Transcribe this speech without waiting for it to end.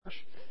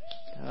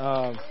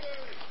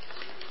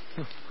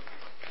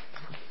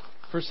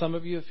For some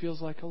of you, it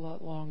feels like a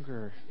lot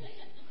longer.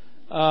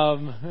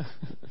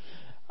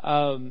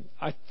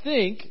 I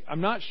think,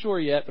 I'm not sure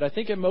yet, but I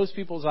think in most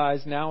people's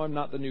eyes, now I'm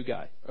not the new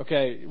guy.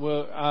 Okay,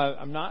 well,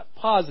 I'm not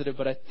positive,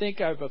 but I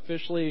think I've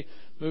officially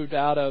moved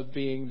out of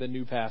being the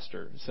new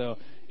pastor. So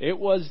it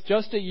was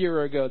just a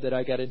year ago that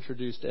I got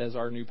introduced as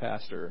our new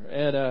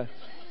pastor.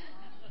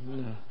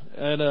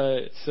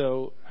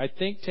 So I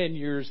think 10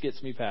 years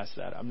gets me past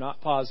that. I'm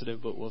not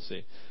positive, but we'll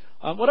see.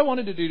 What I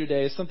wanted to do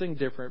today is something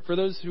different. For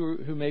those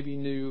who may be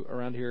new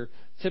around here,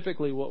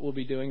 typically what we'll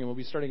be doing, and we'll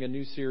be starting a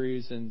new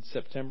series in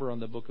September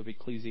on the book of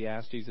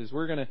Ecclesiastes, is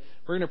we're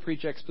gonna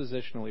preach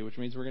expositionally, which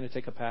means we're going to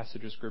take a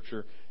passage of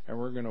Scripture and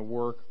we're going to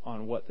work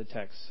on what the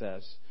text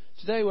says.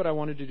 Today, what I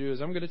wanted to do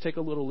is I'm going to take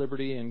a little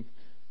liberty and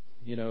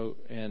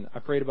I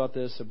prayed about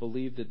this. I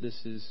believe that this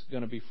is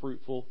going to be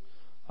fruitful.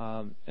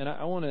 And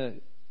I want to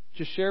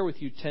just share with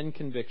you 10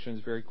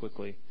 convictions very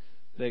quickly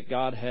that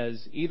God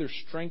has either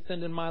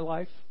strengthened in my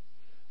life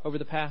over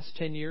the past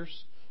 10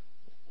 years,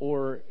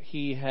 or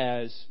He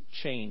has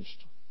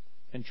changed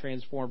and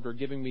transformed or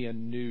giving me a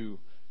new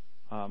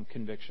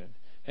conviction.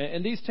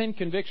 And these 10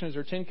 convictions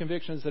are 10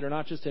 convictions that are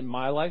not just in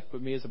my life,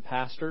 but me as a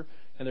pastor,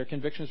 and they're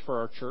convictions for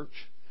our church.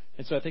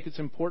 And so I think it's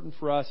important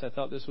for us. I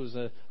thought this was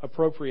an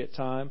appropriate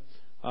time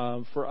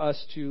for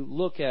us to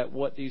look at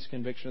what these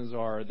convictions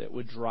are that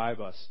would drive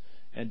us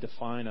and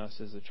define us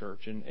as a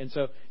church. And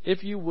so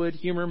if you would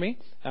humor me,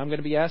 I'm going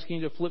to be asking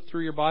you to flip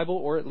through your Bible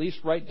or at least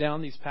write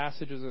down these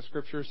passages of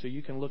Scripture so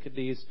you can look at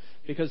these,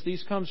 because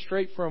these come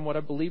straight from what I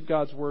believe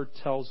God's Word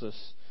tells us.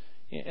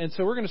 And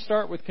so we're going to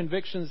start with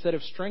convictions that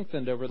have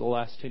strengthened over the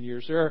last 10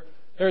 years. There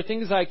are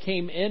things I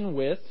came in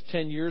with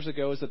 10 years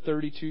ago as a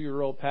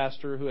 32-year-old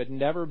pastor who had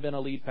never been a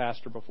lead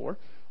pastor before.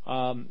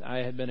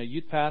 I had been a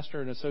youth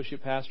pastor, an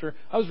associate pastor.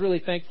 I was really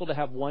thankful to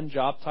have one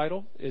job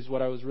title, is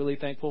what I was really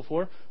thankful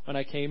for when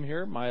I came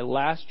here. My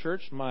last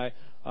church, my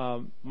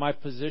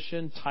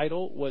position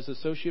title was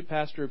associate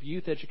pastor of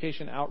youth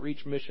education,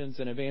 outreach, missions,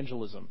 and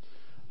evangelism.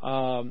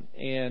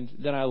 And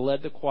then I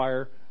led the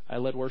choir. I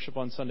led worship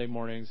on Sunday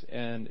mornings.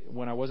 And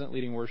when I wasn't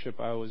leading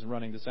worship, I was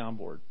running the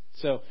soundboard.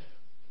 So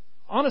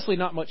honestly,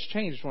 not much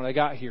changed when I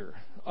got here.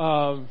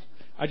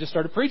 I just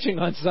started preaching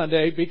on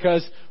Sunday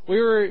because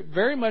we were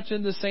very much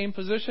in the same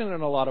position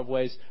in a lot of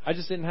ways. I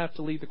just didn't have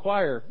to lead the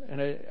choir,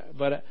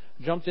 but I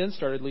jumped in,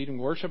 started leading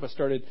worship. I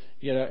started,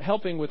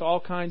 helping with all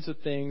kinds of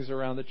things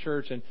around the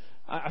church, and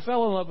I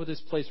fell in love with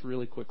this place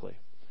really quickly.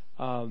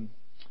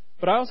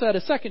 But I also had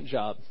a second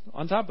job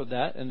on top of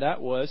that, and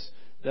that was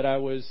that I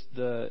was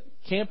the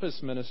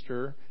campus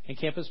minister and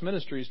campus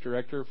ministries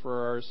director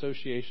for our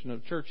association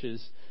of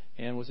churches,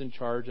 and was in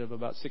charge of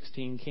about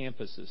 16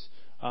 campuses.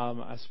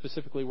 I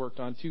specifically worked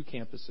on 2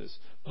 campuses.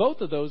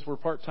 Both of those were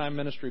part-time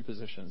ministry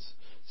positions.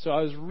 So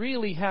I was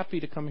really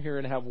happy to come here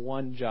and have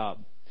one job.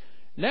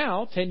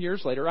 Now, 10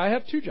 years later, I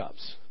have 2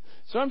 jobs.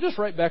 So I'm just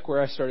right back where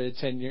I started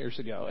 10 years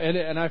ago.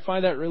 And I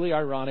find that really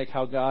ironic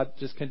how God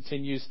just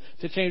continues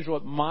to change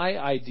what my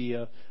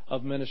idea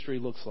of ministry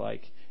looks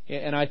like.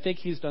 And I think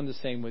He's done the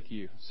same with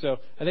you. So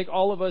I think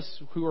all of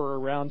us who were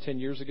around 10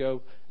 years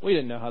ago, we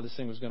didn't know how this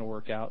thing was going to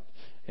work out.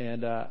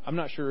 And I'm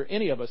not sure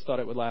any of us thought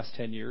it would last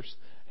 10 years.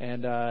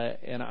 And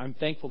I'm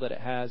thankful that it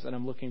has, and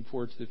I'm looking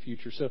forward to the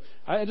future. So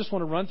I just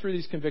want to run through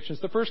these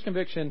convictions. The first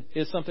conviction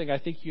is something I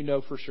think you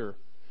know for sure,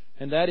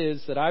 and that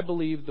is that I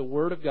believe the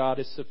Word of God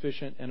is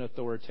sufficient and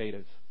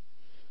authoritative.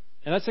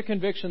 And that's a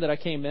conviction that I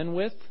came in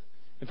with.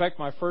 In fact,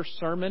 my first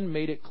sermon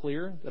made it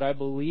clear that I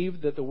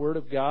believe that the Word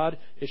of God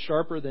is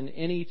sharper than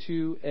any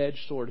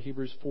two-edged sword.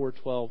 Hebrews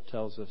 4:12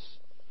 tells us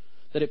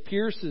that it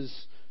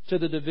pierces to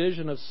the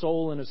division of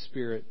soul and of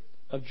spirit,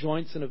 of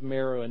joints and of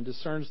marrow, and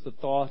discerns the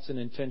thoughts and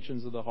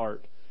intentions of the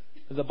heart.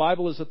 The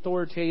Bible is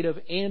authoritative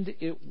and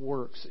it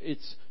works.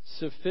 It's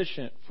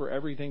sufficient for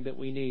everything that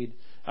we need.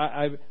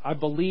 I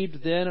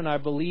believed then, and I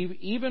believe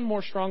even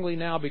more strongly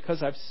now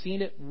because I've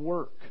seen it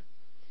work.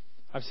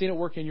 I've seen it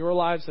work in your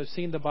lives. I've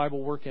seen the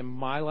Bible work in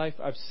my life.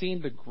 I've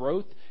seen the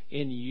growth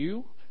in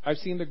you. I've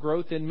seen the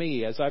growth in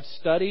me. As I've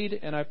studied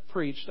and I've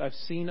preached, I've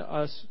seen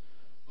us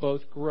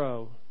both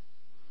grow.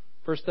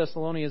 1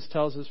 Thessalonians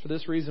tells us, for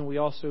this reason we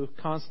also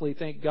constantly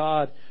thank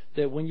God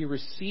that when you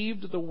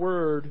received the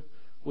word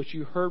which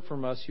you heard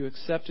from us, you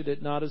accepted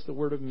it not as the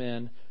word of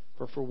men,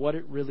 but for what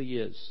it really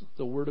is,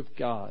 the word of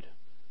God,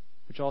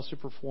 which also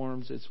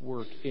performs its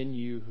work in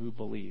you who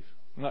believe.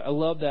 I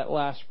love that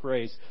last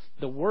phrase.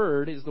 The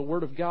word is the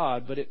word of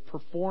God, but it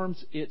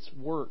performs its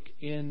work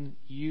in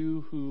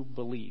you who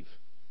believe.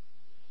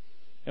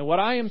 And what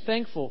I am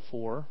thankful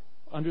for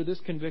under this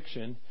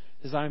conviction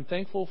is I am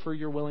thankful for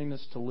your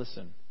willingness to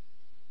listen.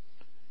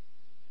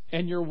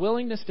 And your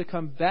willingness to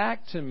come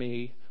back to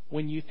me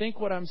when you think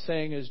what I'm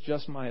saying is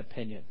just my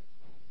opinion.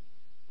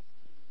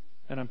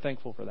 And I'm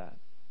thankful for that.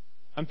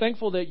 I'm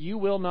thankful that you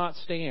will not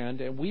stand,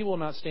 and we will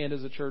not stand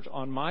as a church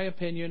on my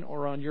opinion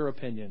or on your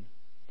opinion.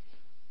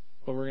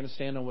 But we're going to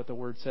stand on what the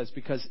Word says,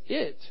 because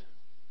it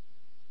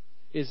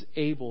is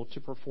able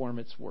to perform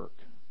its work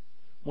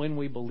when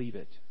we believe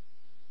it,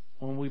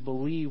 when we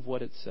believe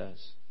what it says.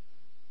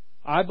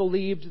 I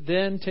believed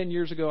then 10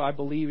 years ago, I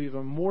believe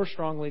even more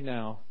strongly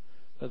now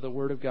that the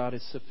Word of God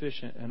is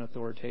sufficient and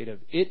authoritative.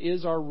 It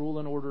is our rule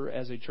and order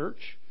as a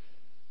church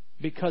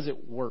because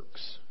it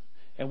works.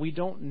 And we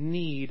don't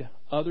need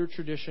other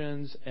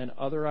traditions and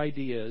other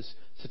ideas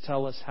to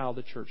tell us how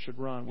the church should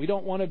run. We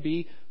don't want to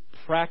be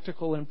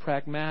practical and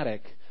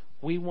pragmatic.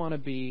 We want to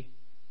be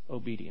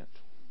obedient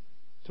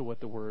to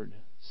what the Word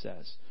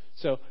says.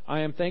 So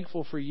I am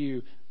thankful for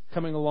you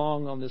coming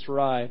along on this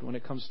ride when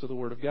it comes to the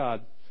Word of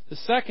God. The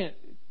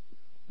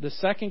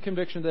second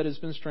conviction that has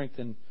been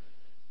strengthened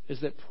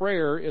is that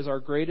prayer is our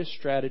greatest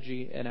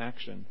strategy in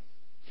action.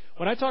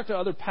 When I talk to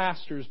other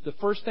pastors, the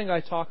first thing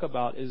I talk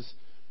about is,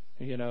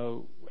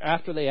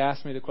 after they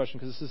ask me the question,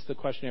 because this is the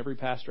question every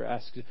pastor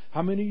asks,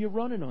 how many are you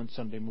running on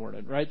Sunday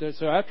morning, right?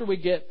 So after we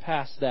get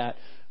past that,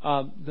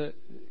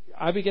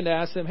 I begin to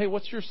ask them, hey,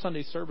 what's your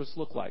Sunday service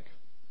look like?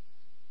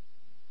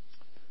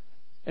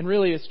 And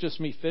really, it's just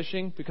me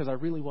fishing because I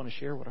really want to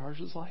share what ours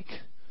is like.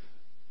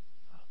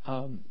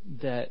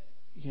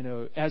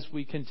 As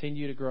we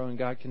continue to grow and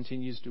God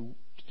continues to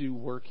do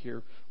work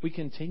here, we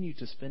continue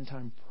to spend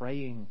time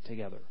praying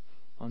together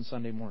on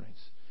Sunday mornings.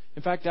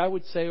 In fact, I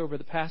would say over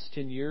the past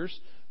 10 years,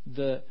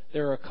 there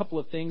are a couple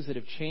of things that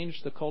have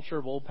changed the culture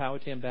of Old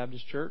Powhatan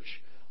Baptist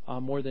Church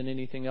more than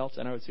anything else.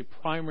 And I would say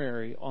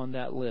primary on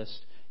that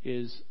list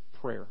is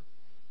prayer.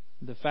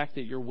 The fact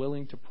that you're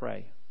willing to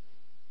pray.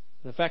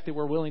 The fact that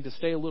we're willing to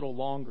stay a little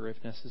longer if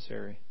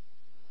necessary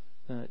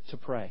to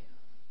pray.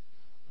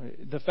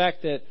 The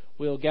fact that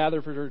we'll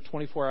gather for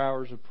 24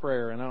 hours of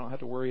prayer and I don't have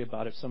to worry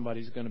about if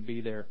somebody's going to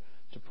be there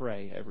to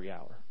pray every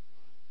hour.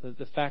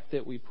 The fact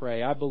that we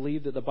pray. I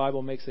believe that the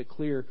Bible makes it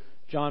clear.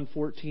 John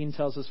 14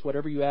 tells us,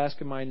 whatever you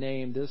ask in my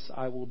name, this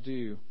I will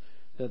do,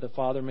 that the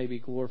Father may be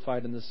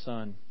glorified in the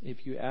Son.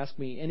 If you ask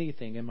me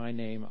anything in my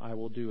name, I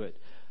will do it.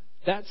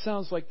 That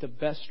sounds like the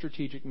best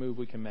strategic move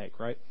we can make,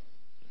 right?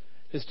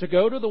 Is to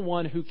go to the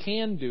one who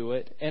can do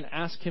it and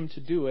ask him to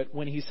do it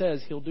when he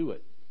says he'll do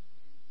it.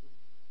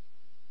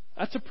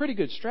 That's a pretty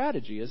good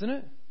strategy, isn't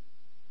it?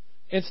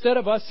 Instead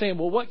of us saying,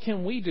 well, what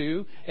can we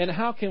do and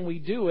how can we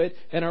do it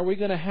and are we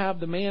going to have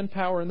the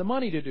manpower and the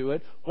money to do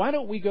it? Why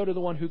don't we go to the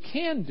one who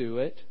can do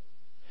it,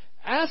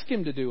 ask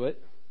him to do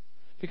it,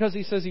 because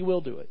he says he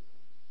will do it.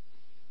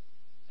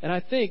 And I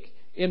think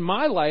in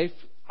my life,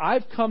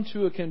 I've come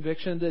to a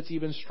conviction that's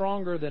even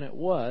stronger than it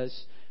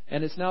was,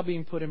 and it's now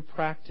being put in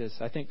practice.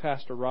 I thank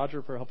Pastor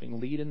Roger for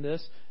helping lead in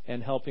this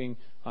and helping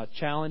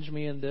challenge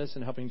me in this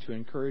and helping to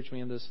encourage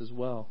me in this as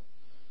well.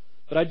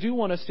 But I do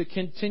want us to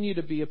continue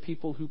to be a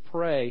people who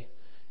pray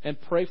and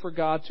pray for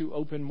God to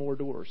open more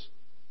doors.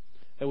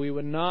 That we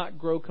would not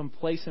grow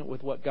complacent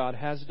with what God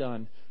has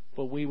done,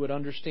 but we would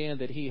understand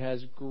that He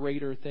has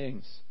greater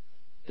things.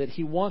 That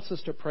He wants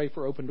us to pray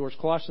for open doors.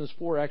 Colossians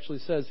 4 actually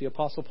says, the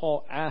Apostle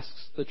Paul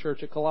asks the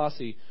church at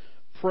Colossae,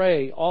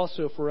 pray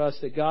also for us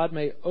that God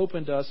may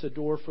open to us a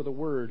door for the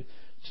Word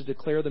to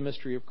declare the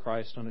mystery of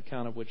Christ, on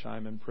account of which I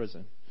am in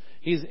prison.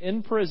 He's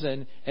in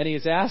prison, and he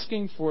is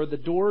asking for the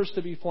doors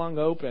to be flung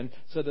open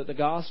so that the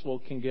gospel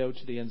can go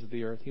to the ends of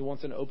the earth. He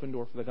wants an open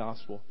door for the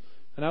gospel.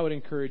 And I would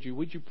encourage you,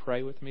 would you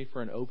pray with me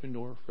for an open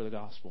door for the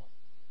gospel?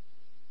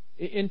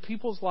 In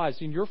people's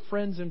lives, in your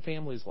friends' and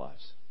families'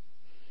 lives.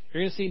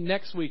 You're going to see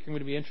next week, I'm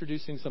going to be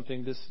introducing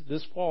something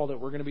this fall that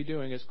we're going to be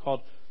doing. It's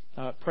called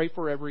Pray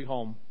for Every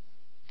Home.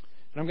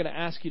 And I'm going to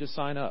ask you to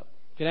sign up.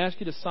 I'm going to ask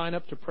you to sign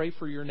up to pray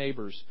for your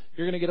neighbors.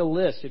 You're going to get a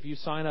list if you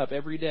sign up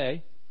every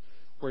day,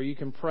 where you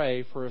can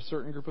pray for a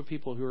certain group of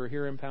people who are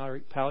here in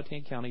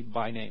Powhatan County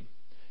by name.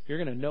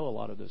 You're going to know a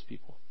lot of those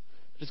people.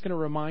 But it's going to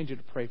remind you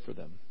to pray for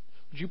them.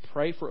 Would you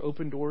pray for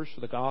open doors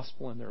for the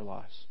gospel in their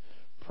lives?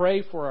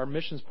 Pray for our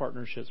missions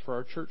partnerships, for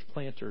our church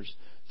planters,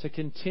 to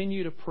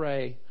continue to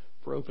pray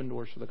for open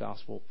doors for the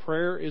gospel.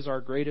 Prayer is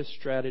our greatest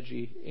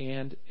strategy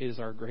and is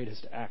our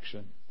greatest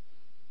action.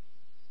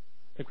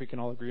 I think we can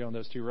all agree on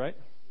those two, right?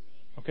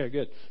 Okay,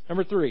 good.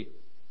 Number 3.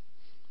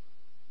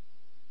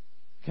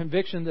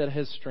 Conviction that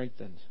has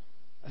strengthened.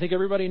 I think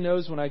everybody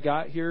knows when I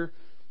got here,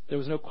 there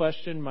was no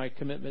question my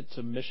commitment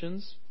to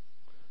missions.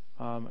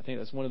 I think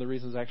that's one of the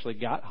reasons I actually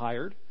got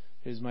hired,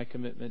 is my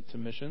commitment to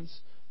missions.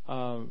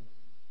 But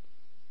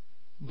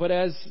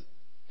as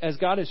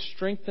God has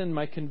strengthened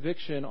my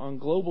conviction on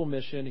global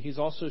mission, He's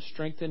also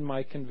strengthened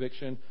my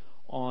conviction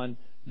on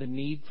the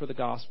need for the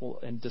gospel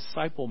and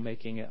disciple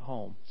making at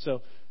home.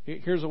 So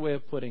here's a way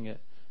of putting it.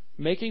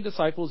 Making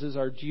disciples is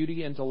our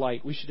duty and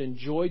delight. We should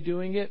enjoy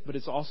doing it, but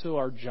it's also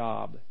our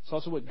job. It's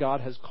also what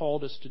God has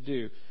called us to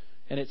do.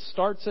 And it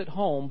starts at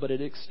home, but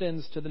it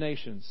extends to the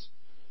nations.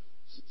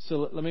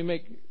 So let me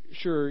make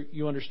sure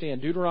you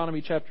understand.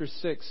 Deuteronomy chapter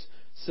 6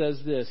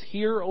 says this,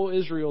 Hear, O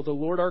Israel, the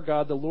Lord our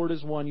God, the Lord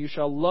is one. You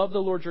shall love the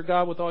Lord your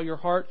God with all your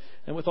heart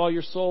and with all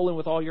your soul and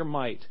with all your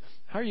might.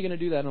 How are you going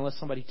to do that unless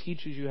somebody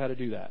teaches you how to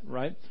do that,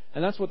 right?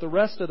 And that's what the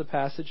rest of the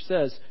passage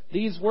says.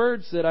 These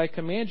words that I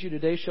command you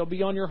today shall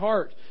be on your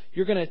heart.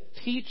 You're going to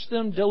teach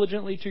them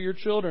diligently to your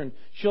children.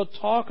 Shall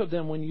talk of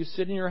them when you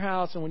sit in your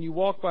house and when you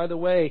walk by the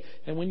way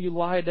and when you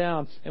lie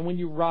down and when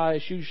you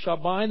rise. You shall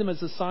bind them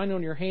as a sign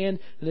on your hand,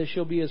 and they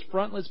shall be as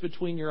frontlets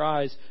between your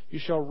eyes. You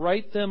shall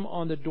write them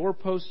on the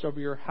doorposts of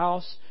your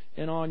house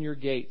and on your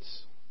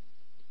gates.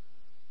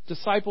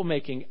 Disciple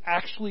making,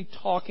 actually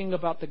talking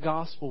about the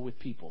gospel with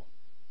people.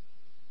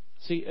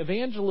 See,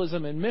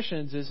 evangelism and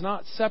missions is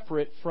not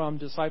separate from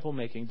disciple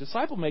making.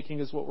 Disciple making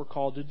is what we're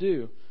called to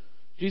do.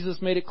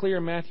 Jesus made it clear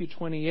in Matthew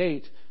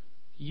 28,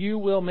 you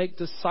will make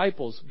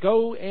disciples.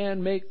 Go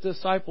and make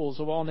disciples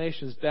of all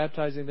nations,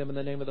 baptizing them in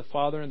the name of the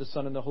Father and the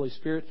Son and the Holy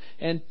Spirit,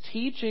 and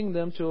teaching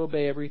them to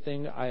obey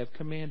everything I have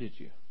commanded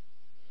you.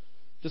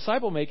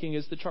 Disciple making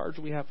is the charge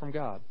we have from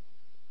God.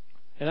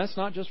 And that's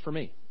not just for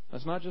me.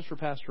 That's not just for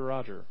Pastor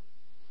Roger.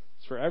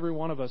 It's for every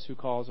one of us who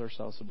calls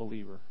ourselves a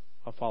believer,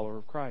 a follower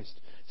of Christ.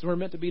 So we're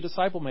meant to be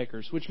disciple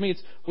makers, which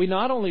means we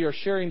not only are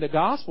sharing the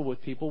gospel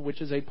with people, which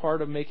is a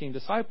part of making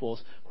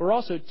disciples, we're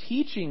also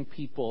teaching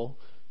people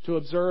to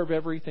observe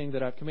everything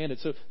that I've commanded.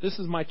 So this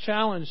is my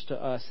challenge to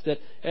us, that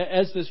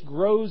as this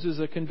grows as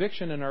a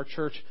conviction in our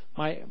church,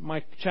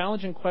 my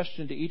challenge and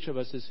question to each of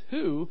us is,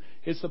 who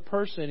is the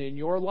person in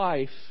your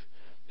life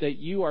that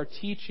you are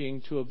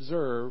teaching to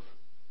observe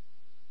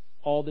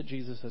all that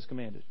Jesus has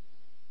commanded?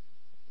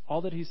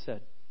 All that He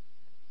said.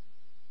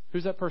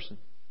 Who's that person?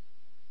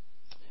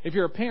 If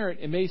you're a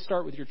parent, it may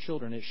start with your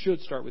children. It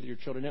should start with your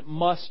children. It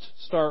must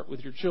start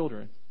with your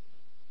children.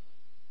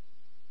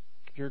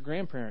 If you're a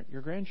grandparent,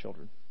 your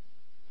grandchildren.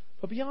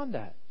 But beyond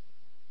that,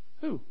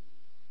 who?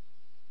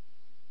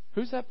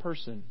 Who's that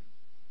person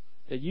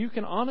that you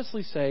can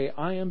honestly say,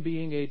 I am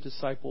being a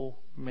disciple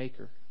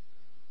maker?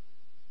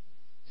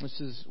 This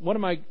is one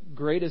of my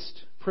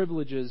greatest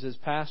privileges as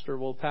pastor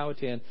of Old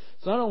Powhatan.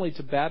 It's not only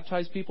to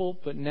baptize people,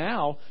 but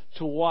now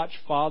to watch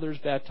fathers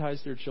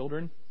baptize their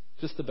children.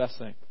 Just the best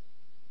thing.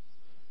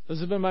 Those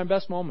have been my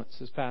best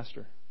moments as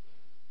pastor,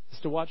 is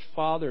to watch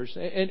fathers.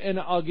 And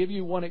I'll give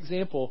you one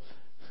example.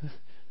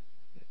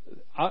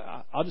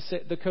 I'll just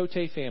say the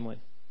Cote family.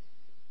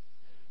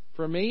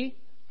 For me,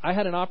 I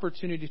had an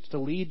opportunity to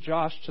lead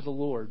Josh to the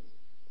Lord.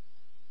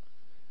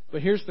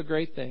 But here's the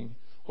great thing.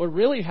 What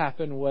really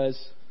happened was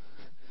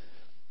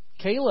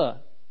Kayla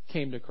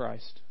came to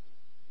Christ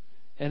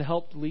and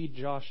helped lead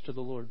Josh to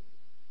the Lord.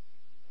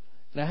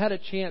 And I had a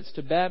chance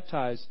to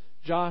baptize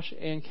Josh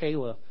and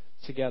Kayla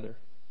together.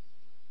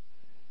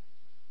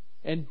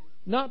 And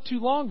not too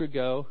long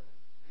ago,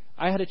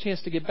 I had a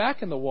chance to get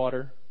back in the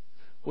water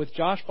with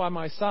Josh by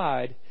my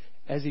side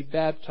as he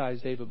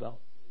baptized Avabel,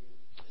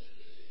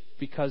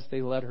 because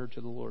they led her to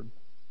the Lord.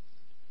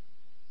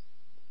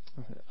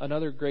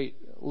 Another great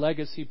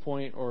legacy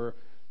point or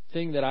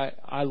thing that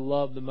I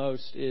love the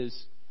most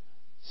is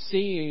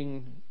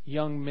seeing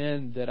young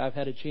men that I've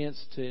had a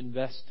chance to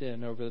invest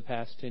in over the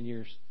past 10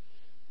 years.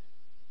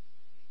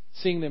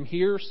 Seeing them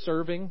here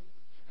serving.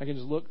 I can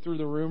just look through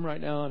the room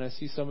right now and I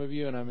see some of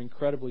you, and I'm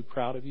incredibly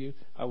proud of you.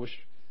 I wish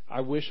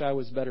I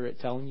was better at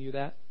telling you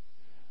that.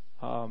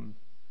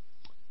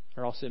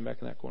 They're all sitting back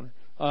in that corner.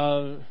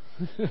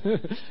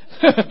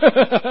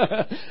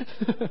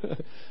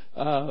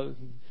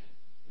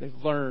 They've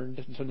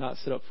learned to not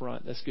sit up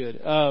front. That's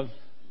good.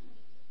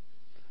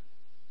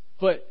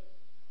 But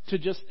to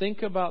just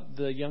think about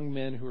the young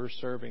men who are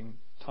serving,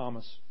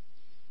 Thomas,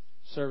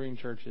 serving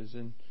churches,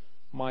 and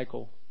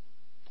Michael,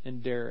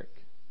 and Derek.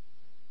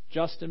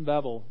 Justin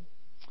Bevel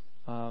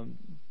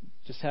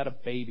just had a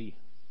baby.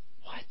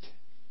 What?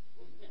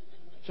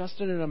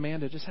 Justin and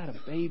Amanda just had a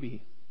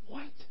baby.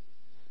 What?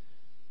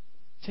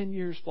 10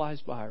 years flies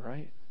by,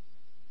 right?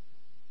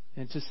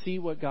 And to see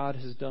what God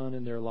has done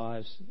in their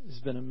lives has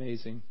been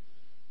amazing.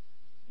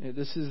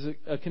 This is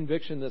a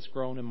conviction that's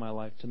grown in my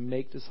life, to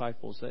make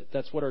disciples.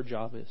 That's what our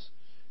job is.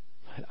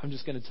 But I'm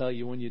just going to tell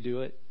you, when you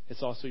do it,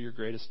 it's also your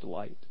greatest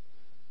delight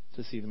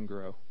to see them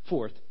grow.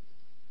 Fourth,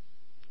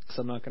 because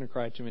I'm not going to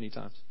cry too many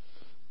times.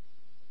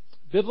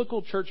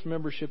 Biblical church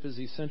membership is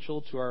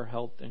essential to our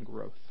health and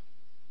growth.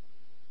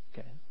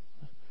 Okay.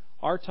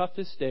 Our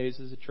toughest days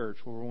as a church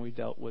were when we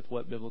dealt with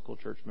what biblical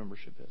church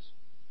membership is.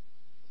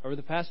 Over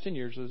the past 10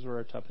 years, those were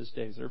our toughest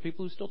days. There are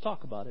people who still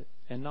talk about it,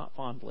 and not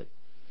fondly.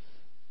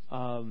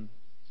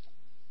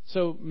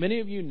 So many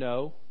of you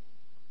know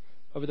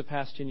over the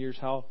past 10 years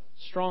how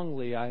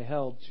strongly I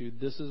held to,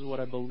 this is what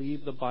I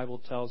believe the Bible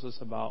tells us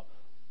about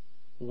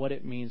what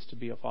it means to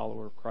be a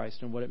follower of Christ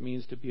and what it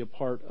means to be a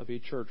part of a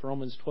church.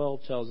 Romans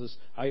 12 tells us,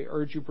 I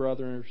urge you,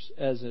 brothers,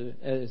 as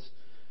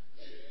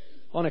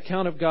on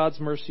account of God's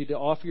mercy, to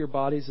offer your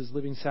bodies as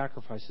living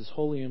sacrifices,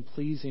 holy and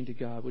pleasing to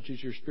God, which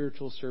is your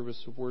spiritual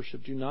service of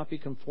worship. Do not be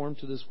conformed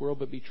to this world,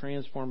 but be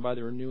transformed by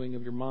the renewing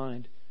of your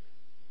mind.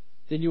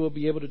 Then you will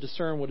be able to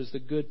discern what is the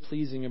good,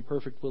 pleasing, and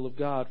perfect will of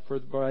God. For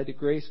by the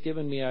grace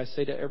given me, I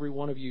say to every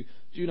one of you,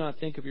 do not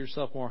think of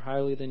yourself more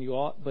highly than you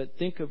ought, but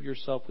think of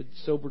yourself with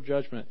sober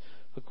judgment.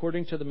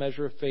 according to the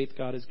measure of faith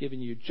God has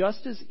given you.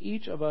 Just as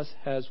each of us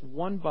has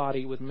one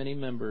body with many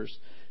members,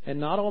 and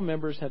not all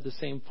members have the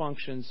same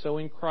function, so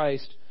in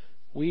Christ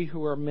we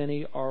who are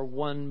many are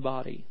one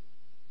body,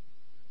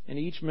 and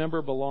each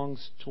member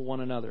belongs to one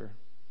another.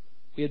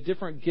 We have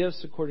different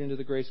gifts according to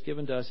the grace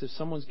given to us. If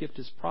someone's gift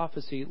is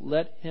prophecy,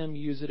 let him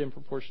use it in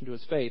proportion to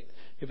his faith.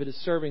 If it is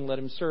serving, let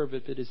him serve.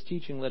 If it is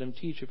teaching, let him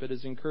teach. If it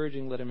is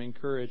encouraging, let him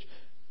encourage.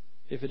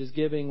 If it is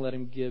giving, let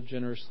him give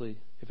generously.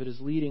 If it is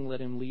leading,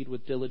 let him lead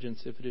with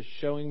diligence. If it is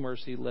showing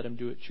mercy, let him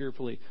do it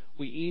cheerfully.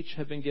 We each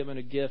have been given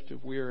a gift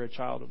if we are a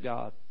child of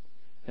God.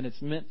 And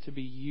it's meant to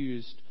be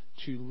used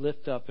to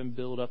lift up and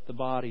build up the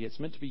body. It's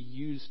meant to be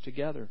used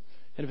together.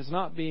 And if it's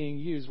not being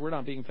used, we're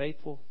not being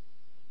faithful.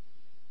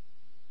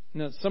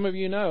 Now, some of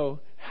you know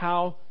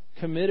how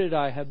committed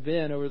I have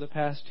been over the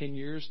past 10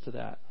 years to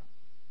that.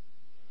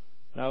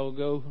 And I will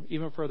go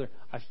even further.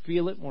 I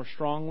feel it more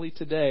strongly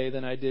today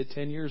than I did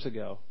 10 years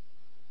ago.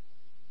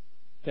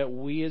 That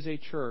we as a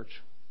church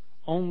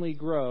only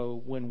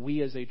grow when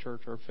we as a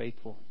church are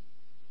faithful.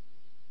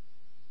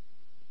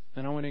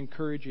 And I want to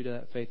encourage you to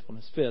that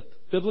faithfulness. Fifth,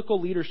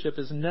 biblical leadership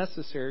is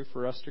necessary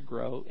for us to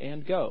grow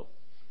and go.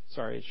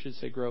 Sorry, it should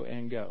say grow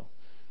and go.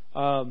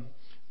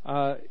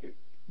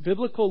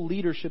 Biblical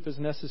leadership is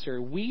necessary.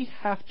 We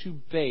have to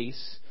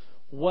base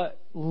what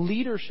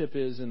leadership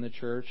is in the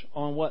church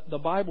on what the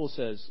Bible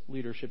says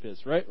leadership is,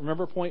 right?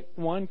 Remember point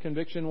 1,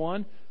 conviction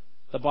 1?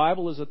 The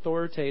Bible is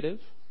authoritative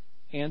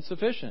and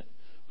sufficient.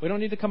 We don't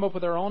need to come up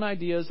with our own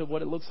ideas of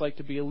what it looks like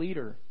to be a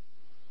leader.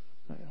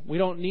 We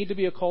don't need to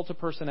be a cult of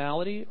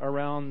personality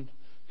around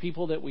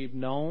people that we've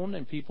known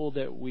and people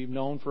that we've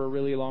known for a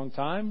really long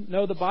time.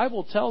 No, the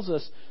Bible tells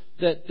us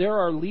that there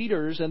are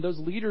leaders, and those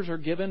leaders are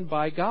given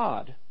by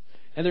God.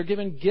 And they're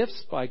given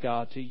gifts by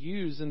God to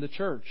use in the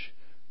church.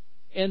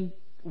 And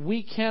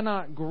we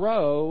cannot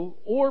grow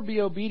or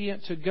be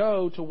obedient to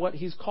go to what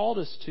He's called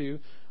us to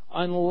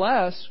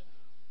unless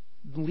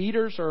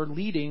leaders are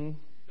leading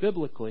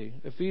biblically.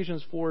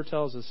 Ephesians 4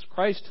 tells us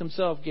Christ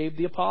Himself gave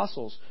the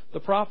apostles, the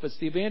prophets,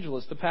 the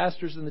evangelists, the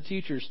pastors, and the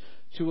teachers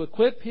to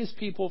equip His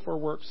people for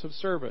works of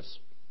service,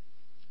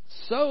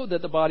 so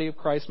that the body of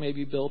Christ may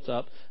be built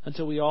up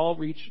until we all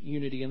reach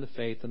unity in the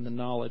faith and the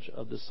knowledge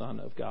of the Son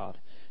of God,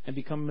 and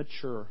become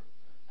mature,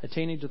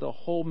 attaining to the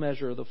whole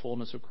measure of the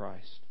fullness of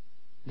Christ.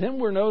 Then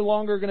we're no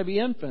longer going to be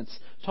infants,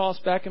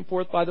 tossed back and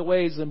forth by the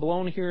waves and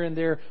blown here and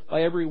there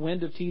by every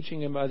wind of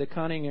teaching and by the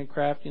cunning and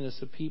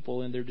craftiness of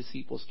people in their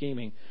deceitful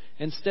scheming.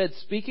 Instead,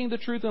 speaking the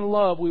truth in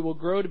love, we will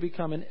grow to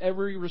become in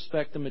every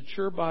respect the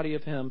mature body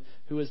of Him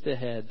who is the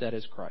head, that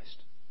is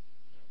Christ.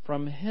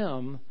 From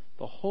Him,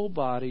 the whole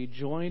body,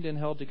 joined and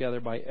held together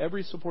by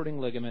every supporting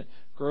ligament,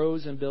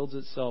 grows and builds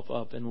itself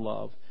up in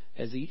love,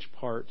 as each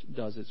part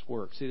does its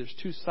work. See, there's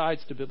two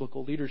sides to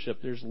biblical leadership.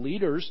 There's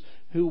leaders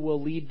who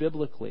will lead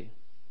biblically,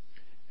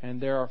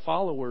 and there are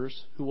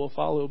followers who will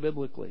follow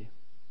biblically.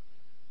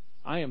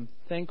 I am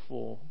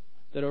thankful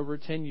that over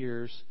 10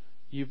 years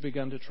you've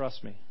begun to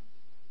trust me.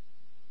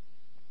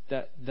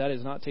 That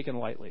is not taken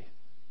lightly.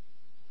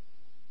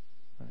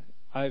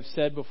 I've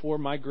said before,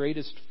 my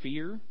greatest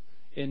fear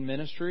in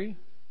ministry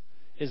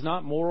is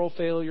not moral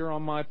failure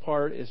on my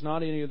part. It's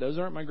not any of those.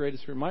 Aren't my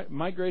greatest fear.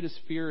 My greatest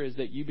fear is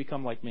that you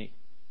become like me.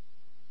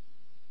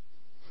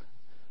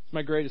 It's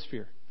my greatest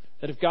fear.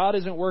 That if God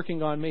isn't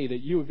working on me, that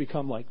you would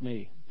become like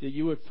me. That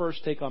you would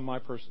first take on my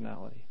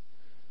personality.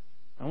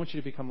 I want you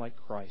to become like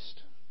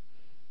Christ.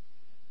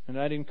 And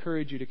I'd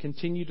encourage you to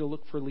continue to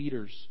look for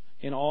leaders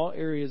in all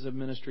areas of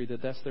ministry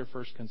that's their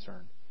first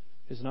concern.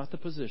 Is not the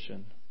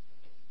position,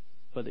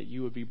 but that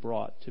you would be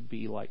brought to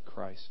be like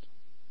Christ.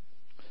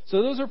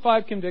 So those are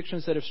 5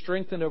 convictions that have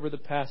strengthened over the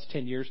past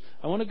 10 years.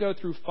 I want to go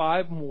through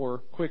 5 more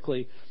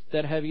quickly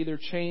that have either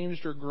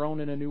changed or grown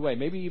in a new way.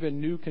 Maybe even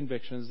new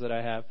convictions that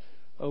I have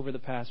over the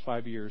past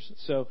 5 years.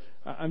 So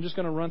I'm just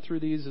going to run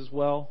through these as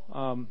well.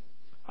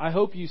 I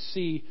hope you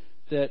see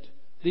that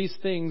these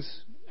things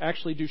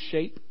actually do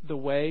shape the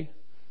way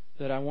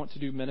that I want to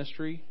do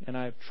ministry, and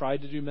I've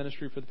tried to do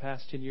ministry for the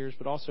past 10 years,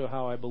 but also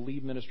how I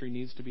believe ministry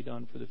needs to be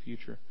done for the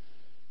future.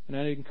 And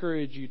I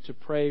encourage you to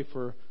pray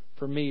for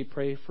me,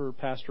 pray for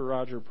Pastor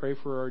Roger, pray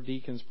for our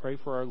deacons, pray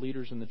for our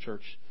leaders in the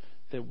church,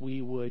 that we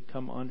would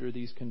come under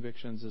these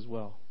convictions as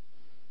well.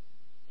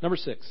 Number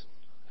 6,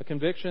 a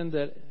conviction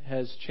that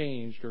has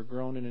changed or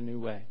grown in a new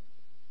way.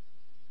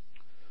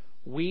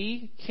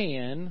 We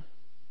can,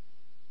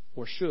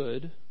 or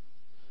should,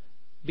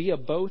 be a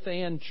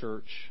both-and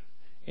church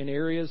in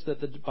areas that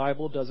the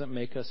Bible doesn't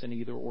make us an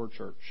either-or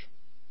church.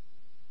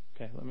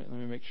 Okay, let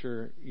me make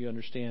sure you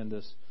understand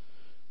this.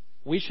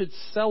 We should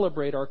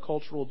celebrate our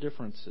cultural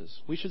differences.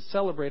 We should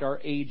celebrate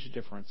our age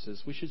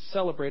differences. We should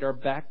celebrate our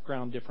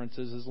background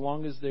differences as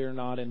long as they're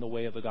not in the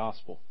way of the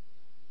gospel.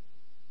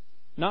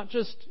 Not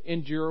just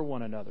endure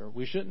one another.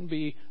 We shouldn't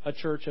be a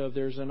church of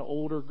there's an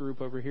older group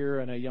over here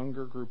and a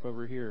younger group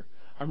over here.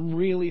 I'm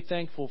really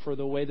thankful for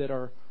the way that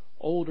our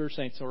older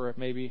saints, or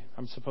maybe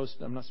I'm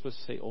not supposed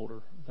to say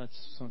older.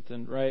 That's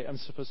something, right? I'm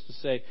supposed to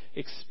say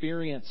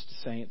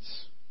experienced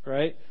saints,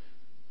 right?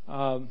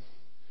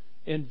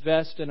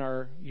 invest in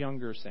our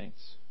younger saints.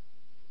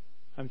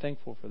 I'm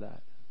thankful for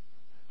that.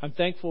 I'm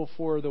thankful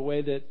for the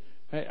way that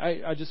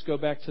I just go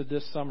back to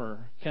this summer,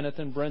 Kenneth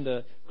and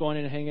Brenda going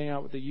and hanging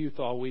out with the youth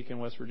all week in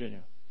West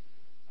Virginia.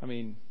 I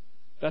mean,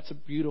 that's a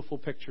beautiful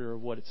picture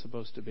of what it's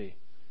supposed to be.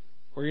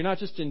 Where you're not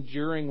just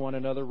enduring one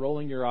another,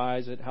 rolling your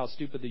eyes at how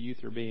stupid the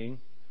youth are being,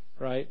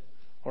 right?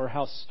 Or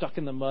how stuck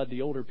in the mud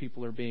the older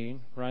people are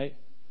being, right?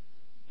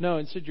 No,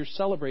 instead you're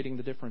celebrating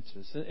the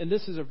differences. And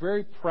this is a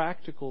very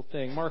practical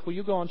thing. Mark, will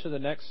you go on to the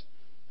next?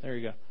 There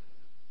you go.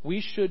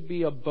 We should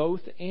be a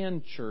both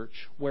and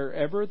church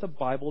wherever the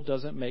Bible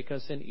doesn't make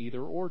us an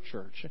either or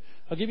church.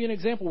 I'll give you an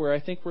example where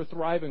I think we're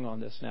thriving on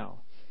this now.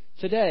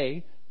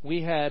 Today,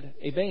 we had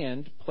a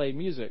band play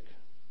music,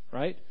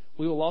 right?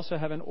 We will also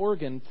have an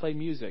organ play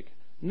music.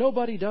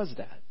 Nobody does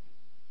that.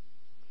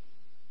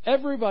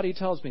 Everybody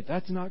tells me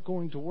that's not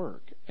going to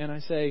work. And I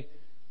say,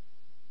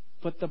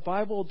 but the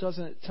Bible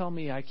doesn't tell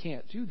me I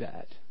can't do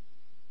that.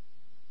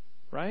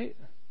 Right?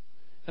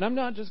 And I'm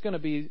not just going to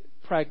be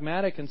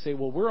pragmatic and say,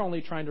 well, we're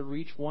only trying to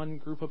reach one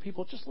group of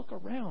people. Just look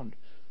around.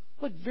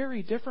 Look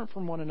very different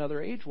from one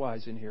another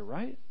age-wise in here,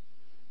 right?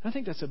 I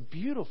think that's a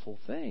beautiful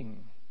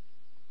thing.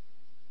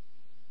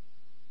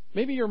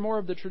 Maybe you're more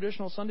of the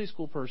traditional Sunday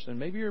school person.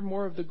 Maybe you're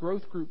more of the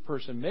growth group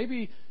person.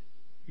 Maybe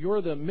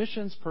you're the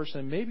missions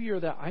person. Maybe you're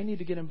the I need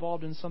to get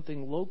involved in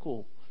something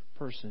local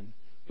person.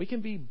 We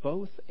can be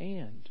both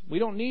and. We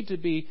don't need to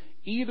be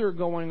either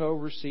going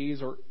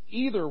overseas or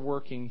either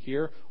working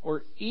here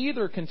or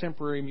either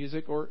contemporary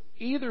music or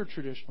either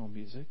traditional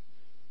music,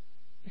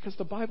 because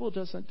the Bible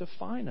doesn't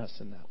define us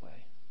in that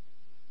way.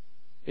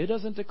 It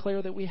doesn't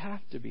declare that we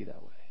have to be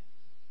that way.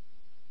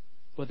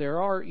 But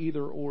there are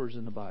either ors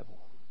in the Bible,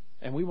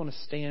 and we want to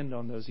stand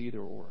on those either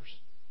ors.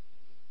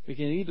 We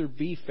can either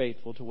be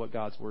faithful to what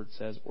God's Word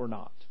says or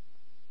not.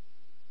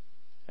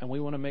 And we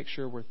want to make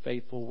sure we're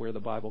faithful where the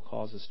Bible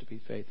calls us to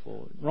be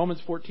faithful.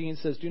 Romans 14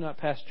 says, do not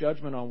pass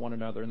judgment on one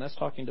another. And that's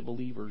talking to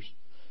believers.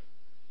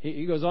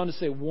 He goes on to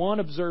say, one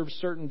observes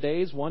certain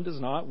days, one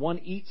does not. One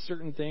eats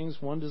certain things,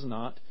 one does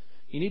not.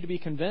 You need to be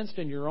convinced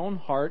in your own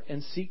heart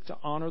and seek to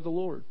honor the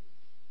Lord.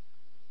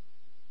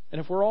 And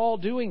if we're all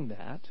doing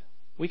that,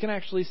 we can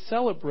actually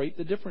celebrate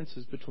the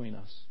differences between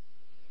us.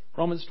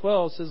 Romans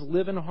 12 says,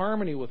 live in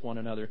harmony with one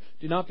another.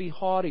 Do not be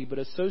haughty, but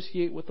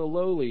associate with the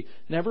lowly.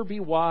 Never be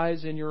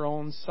wise in your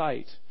own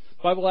sight.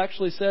 The Bible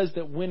actually says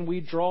that when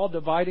we draw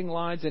dividing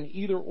lines and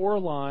either or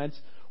lines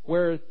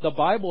where the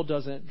Bible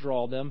doesn't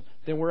draw them,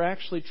 then we're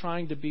actually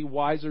trying to be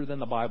wiser than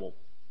the Bible.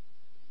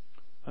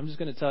 I'm just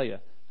going to tell you,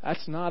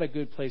 that's not a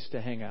good place to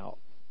hang out,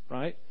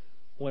 right?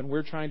 When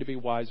we're trying to be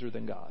wiser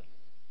than God.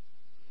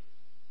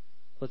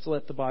 Let's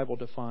let the Bible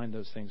define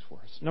those things for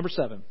us. Number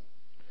 7.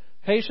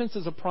 Patience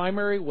is a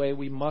primary way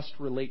we must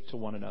relate to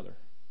one another.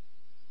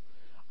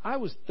 I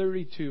was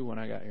 32 when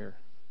I got here.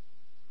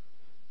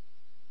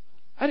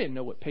 I didn't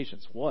know what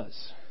patience was.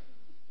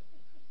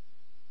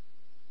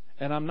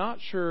 And I'm not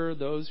sure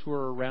those who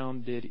are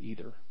around did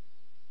either.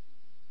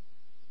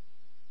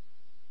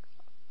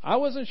 I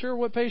wasn't sure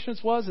what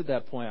patience was at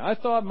that point. I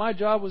thought my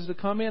job was to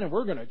come in and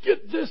we're going to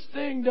get this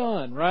thing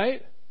done,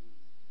 right?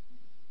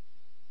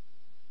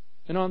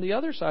 And on the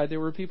other side, there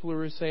were people who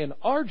were saying,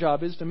 our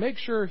job is to make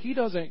sure he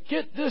doesn't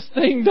get this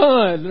thing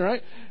done,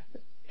 right?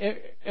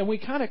 And we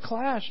kind of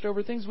clashed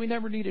over things we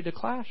never needed to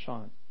clash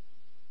on.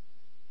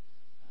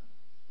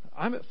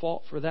 I'm at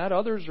fault for that.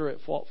 Others are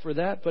at fault for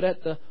that. But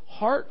at the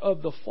heart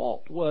of the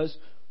fault was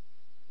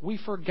we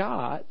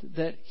forgot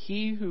that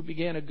he who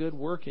began a good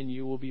work in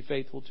you will be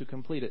faithful to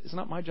complete it. It's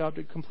not my job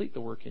to complete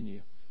the work in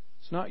you.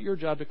 It's not your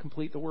job to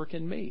complete the work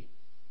in me.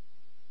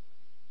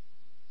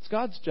 It's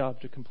God's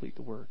job to complete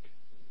the work.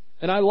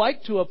 And I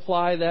like to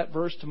apply that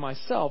verse to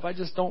myself. I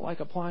just don't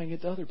like applying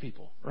it to other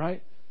people,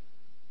 right?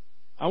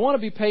 I want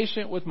to be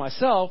patient with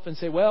myself and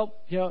say, well,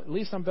 at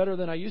least I'm better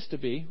than I used to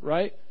be,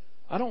 right?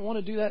 I don't want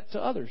to do that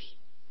to others.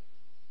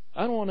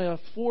 I don't want to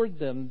afford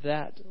them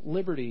that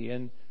liberty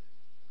and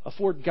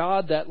afford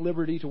God that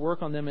liberty to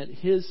work on them at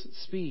His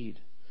speed.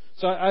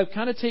 So I've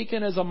kind of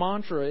taken as a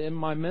mantra in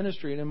my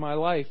ministry and in my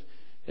life,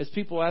 as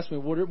people ask me,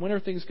 when are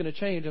things going to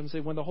change? I'm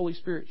saying, when the Holy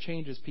Spirit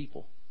changes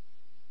people.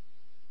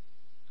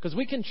 Because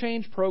we can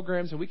change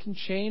programs and we can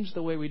change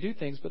the way we do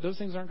things, but those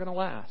things aren't going to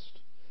last.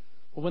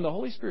 But when the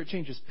Holy Spirit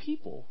changes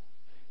people,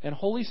 and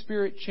Holy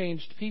Spirit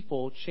changed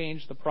people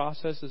change the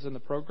processes and the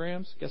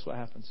programs, guess what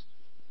happens?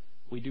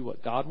 We do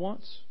what God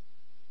wants,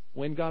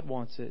 when God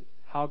wants it,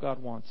 how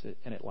God wants it,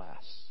 and it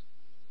lasts.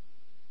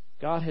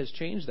 God has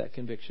changed that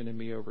conviction in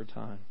me over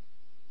time.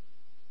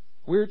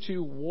 We're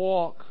to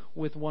walk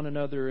with one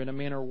another in a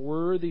manner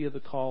worthy of the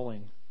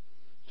calling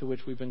to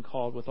which we've been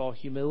called, with all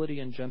humility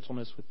and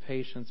gentleness, with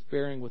patience,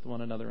 bearing with one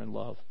another in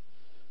love.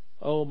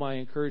 Oh, my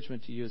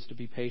encouragement to you is to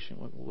be patient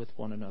with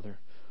one another.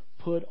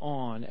 Put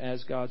on,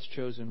 as God's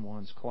chosen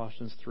ones,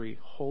 Colossians 3,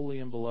 holy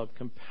and beloved,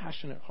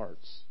 compassionate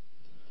hearts,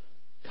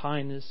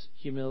 kindness,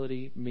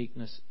 humility,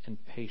 meekness,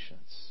 and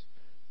patience,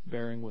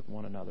 bearing with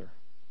one another.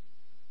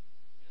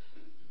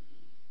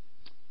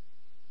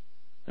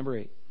 Number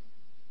 8.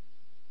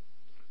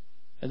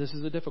 And this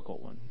is a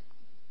difficult one.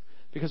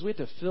 because we have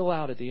to fill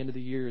out at the end of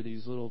the year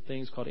these little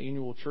things called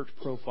annual church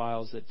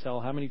profiles that tell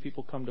how many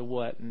people come to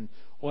what and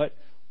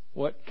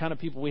what kind of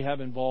people we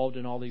have involved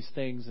in all these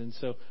things. And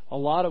so a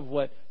lot of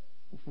what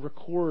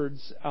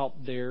records out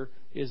there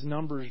is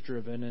numbers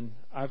driven. And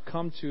I've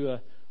come to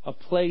a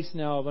place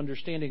now of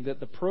understanding that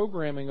the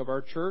programming of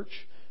our church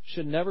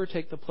should never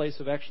take the place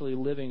of actually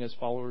living as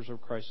followers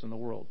of Christ in the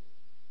world.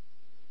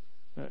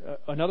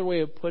 Another way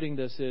of putting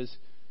this is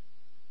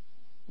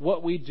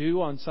what we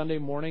do on Sunday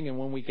morning and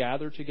when we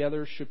gather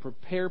together should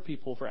prepare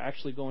people for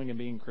actually going and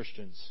being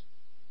Christians.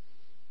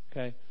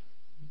 Okay?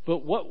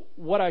 But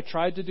what I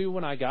tried to do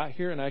when I got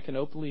here, and I can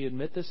openly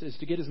admit this, is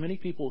to get as many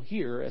people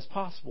here as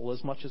possible,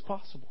 as much as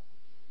possible.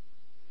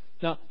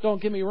 Now,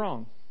 don't get me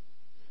wrong.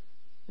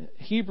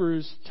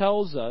 Hebrews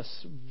tells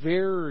us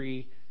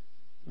very,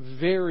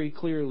 very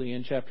clearly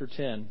in chapter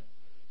 10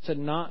 to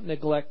not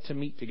neglect to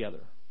meet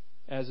together,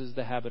 as is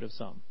the habit of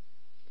some.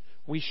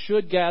 We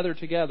should gather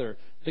together.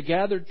 The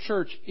gathered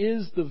church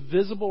is the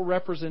visible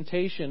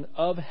representation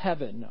of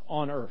heaven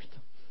on earth.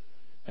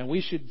 And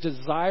we should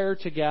desire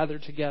to gather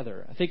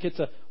together. I think it's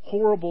a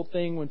horrible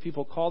thing when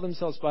people call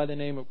themselves by the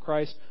name of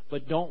Christ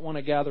but don't want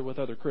to gather with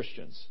other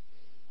Christians.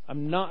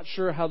 I'm not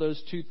sure how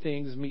those two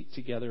things meet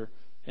together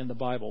in the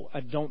Bible.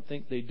 I don't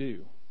think they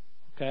do.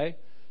 Okay?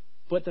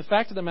 But the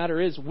fact of the matter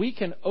is we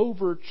can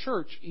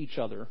over-church each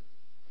other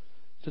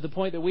to the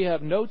point that we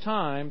have no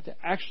time to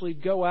actually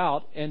go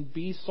out and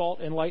be salt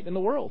and light in the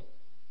world.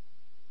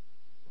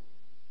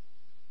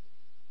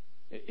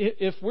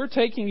 If we're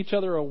taking each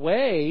other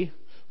away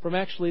from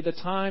actually the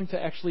time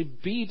to actually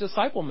be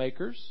disciple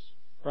makers,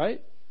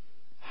 right?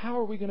 How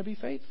are we going to be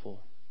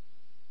faithful?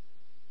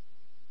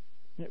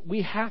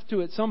 We have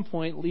to at some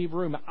point leave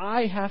room.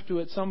 I have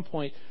to at some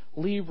point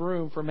leave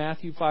room for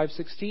Matthew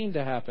 5:16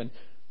 to happen.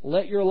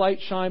 Let your light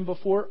shine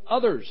before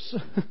others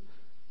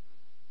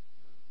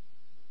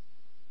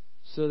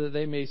so that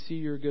they may see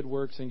your good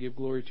works and give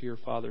glory to your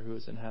Father who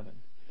is in heaven.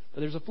 But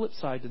there's a flip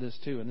side to this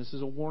too, and this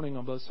is a warning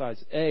on both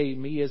sides.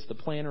 Me as the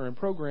planner and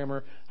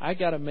programmer, I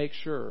got to make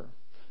sure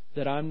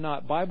that I'm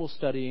not Bible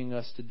studying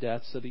us to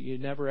death so that you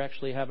never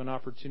actually have an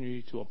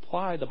opportunity to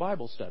apply the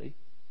Bible study,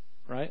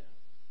 right?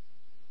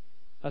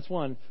 That's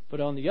one.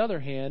 But on the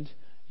other hand,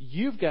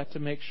 you've got to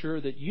make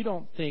sure that you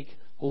don't think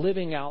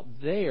living out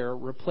there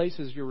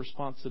replaces your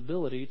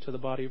responsibility to the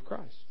body of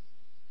Christ.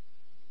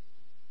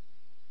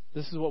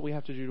 This is what we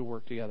have to do to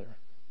work together.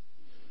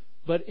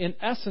 But in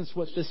essence,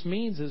 what this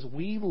means is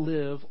we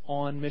live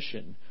on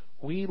mission.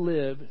 We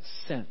live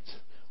sent.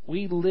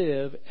 We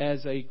live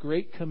as a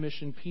Great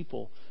Commission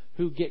people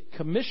who get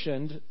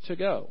commissioned to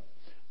go.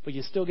 But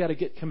you still got to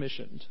get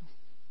commissioned.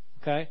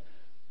 Okay?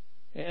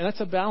 And that's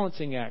a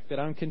balancing act that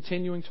I'm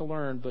continuing to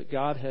learn, but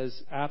God has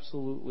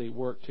absolutely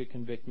worked to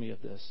convict me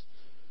of this.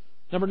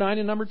 Number 9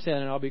 and number 10,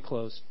 and I'll be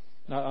closed.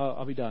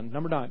 I'll be done.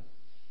 Number 9.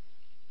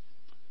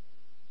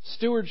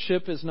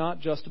 Stewardship is not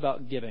just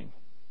about giving.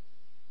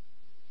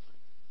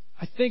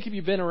 I think if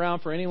you've been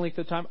around for any length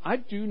of time, I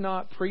do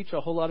not preach a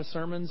whole lot of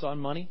sermons on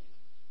money.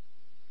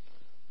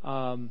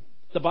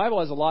 The Bible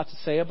has a lot to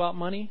say about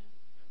money.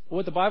 But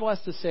what the Bible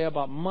has to say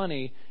about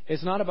money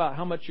is not about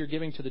how much you're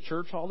giving to the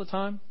church all the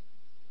time.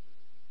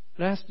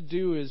 What it has to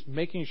do is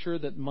making sure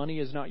that money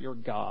is not your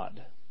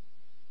God.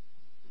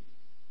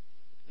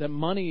 That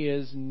money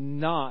is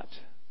not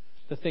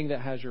the thing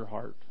that has your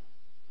heart.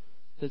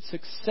 That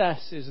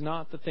success is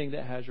not the thing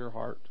that has your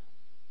heart.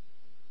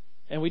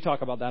 And we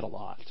talk about that a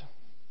lot.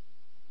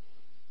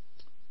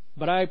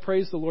 But I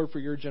praise the Lord for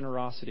your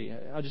generosity.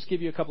 I'll just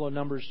give you a couple of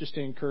numbers just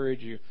to encourage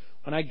you.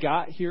 When I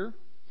got here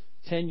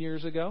 10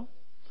 years ago,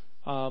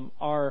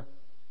 our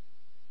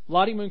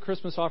Lottie Moon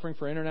Christmas offering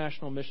for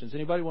international missions.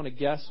 Anybody want to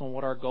guess on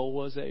what our goal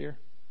was that year?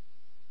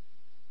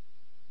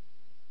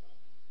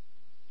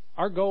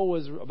 Our goal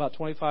was about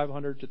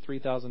 $2,500 to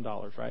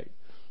 $3,000, right?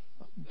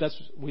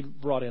 We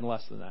brought in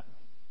less than that.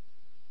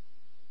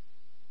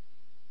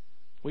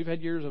 We've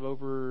had years of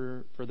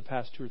for the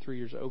past 2 or 3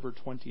 years, over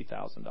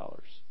 $20,000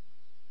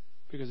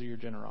 because of your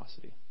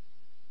generosity.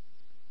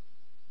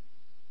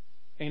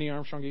 Annie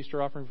Armstrong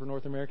Easter offering for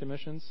North American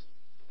missions,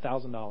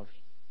 $1,000.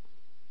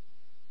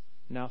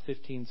 Now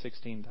 $15,000,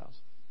 $16,000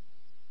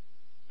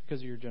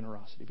 because of your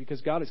generosity.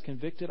 Because God has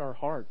convicted our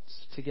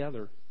hearts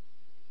together.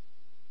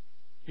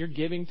 Your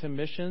giving to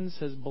missions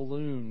has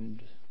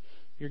ballooned.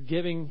 Your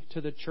giving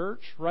to the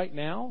church right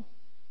now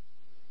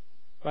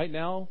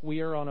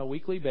we are on a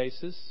weekly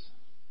basis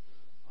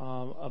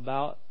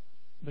about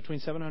between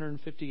 $750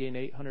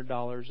 and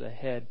 $800 a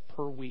head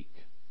per week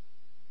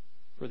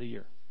for the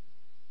year.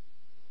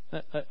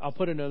 I'll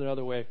put it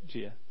another way to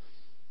you.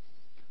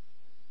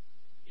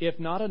 If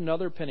not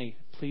another penny,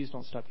 please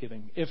don't stop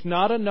giving. If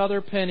not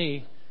another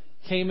penny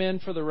came in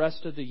for the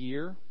rest of the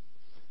year,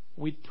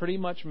 we'd pretty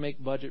much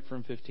make budget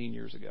from 15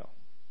 years ago.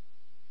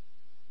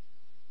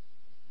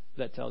 If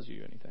that tells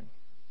you anything.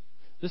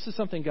 This is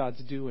something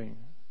God's doing.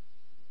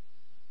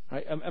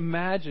 Right?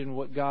 Imagine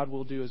what God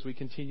will do as we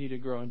continue to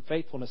grow in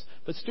faithfulness.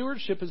 But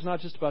stewardship is not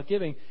just about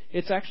giving.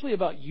 It's actually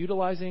about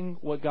utilizing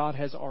what God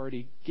has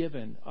already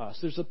given us.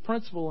 There's a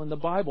principle in the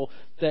Bible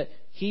that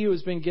he who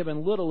has been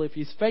given little, if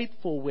he's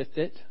faithful with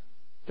it,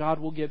 God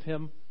will give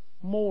him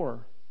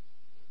more.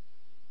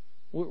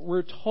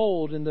 We're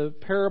told in the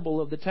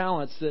parable of the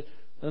talents that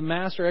the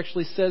master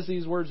actually says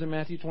these words in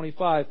Matthew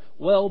 25,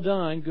 "Well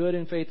done, good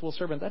and faithful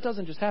servant." That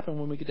doesn't just happen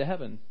when we get to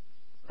heaven,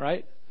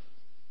 right?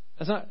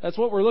 That's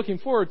what we're looking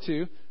forward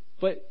to,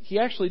 but he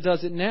actually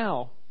does it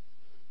now.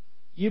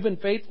 You've been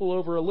faithful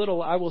over a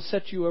little, I will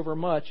set you over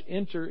much.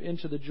 Enter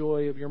into the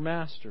joy of your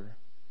master.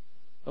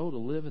 Oh, to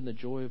live in the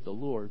joy of the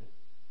Lord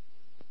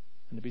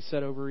and to be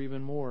set over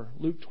even more.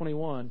 Luke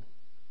 21.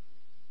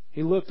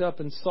 He looked up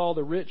and saw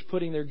the rich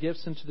putting their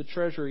gifts into the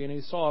treasury, and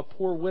he saw a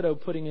poor widow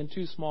putting in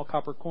 2 small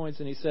copper coins,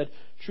 and he said,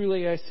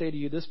 "Truly I say to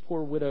you, this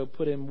poor widow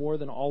put in more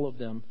than all of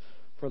them,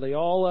 for they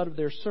all out of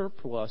their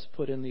surplus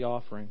put in the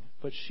offering.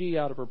 But she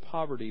out of her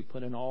poverty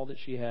put in all that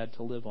she had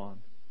to live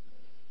on."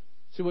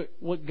 See,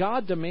 what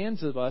God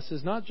demands of us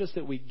is not just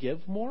that we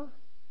give more,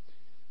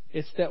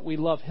 it's that we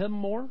love him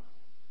more,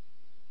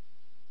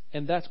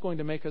 and that's going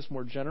to make us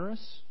more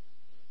generous.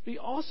 But he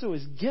also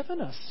has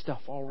given us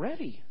stuff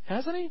already,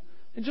 hasn't he?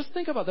 And just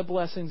think about the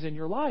blessings in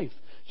your life.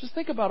 Just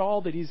think about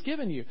all that he's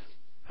given you.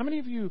 How many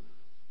of you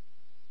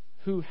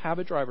who have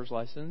a driver's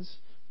license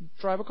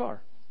drive a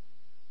car?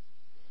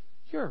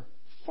 You're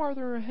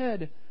farther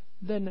ahead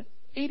than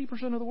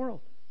 80% of the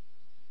world.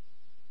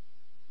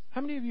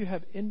 How many of you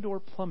have indoor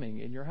plumbing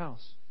in your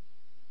house?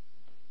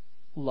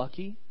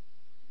 Lucky.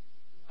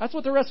 That's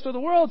what the rest of the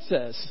world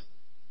says.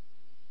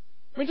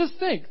 I mean, just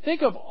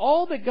think of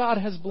all that God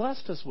has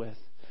blessed us with.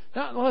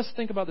 Now, let's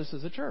think about this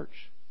as a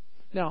church.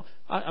 Now,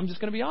 I'm just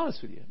going to be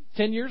honest with you.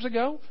 10 years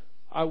ago,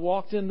 I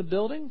walked in the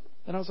building,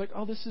 and I was like,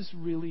 oh, this is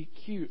really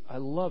cute. I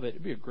love it.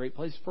 It'd be a great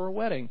place for a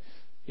wedding.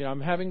 You know, I'm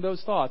having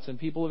those thoughts, and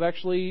people have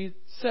actually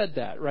said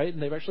that, right?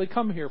 And they've actually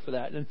come here for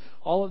that, and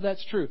all of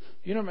that's true.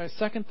 You know, my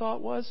second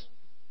thought was,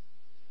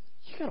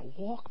 you got to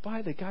walk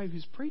by the guy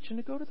who's preaching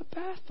to go to the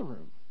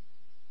bathroom.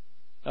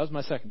 That was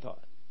my second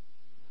thought.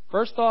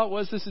 First thought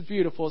was, this is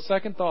beautiful.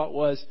 Second thought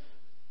was,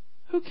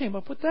 who came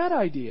up with that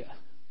idea?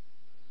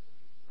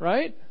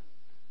 Right?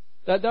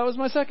 That was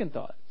my second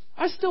thought.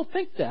 I still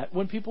think that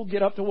when people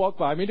get up to walk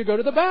by me to go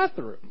to the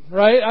bathroom,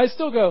 right? I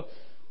still go,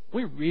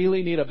 we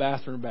really need a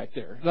bathroom back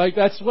there. Like,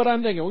 that's what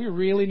I'm thinking. We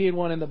really need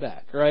one in the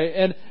back,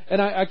 right?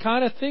 And I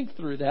kind of think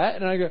through that,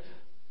 and I go,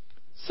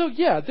 so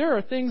yeah, there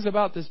are things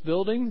about this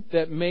building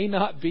that may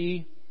not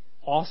be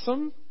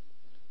awesome,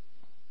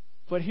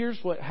 but here's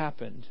what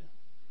happened.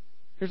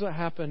 Here's what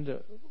happened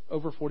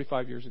over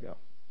 45 years ago.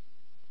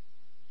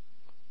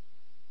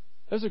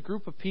 There's a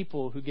group of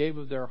people who gave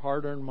of their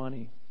hard-earned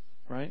money,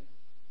 right?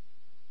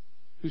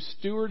 Who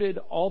stewarded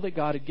all that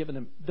God had given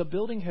them. The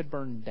building had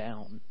burned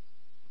down.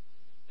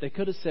 They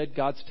could have said,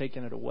 God's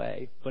taken it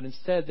away. But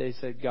instead they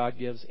said, God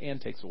gives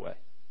and takes away.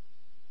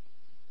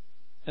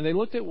 And they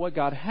looked at what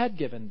God had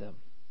given them.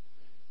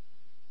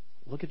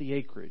 Look at the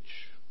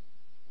acreage.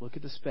 Look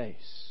at the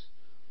space.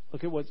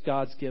 Look at what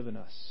God's given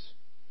us.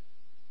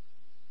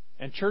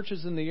 And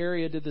churches in the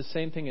area did the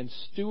same thing and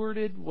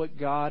stewarded what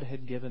God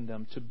had given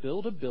them to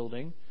build a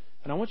building.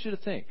 And I want you to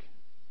think,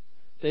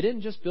 they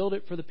didn't just build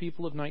it for the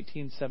people of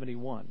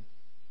 1971.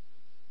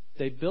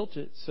 They built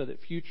it so that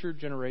future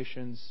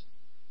generations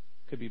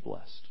could be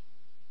blessed.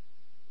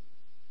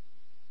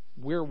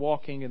 We're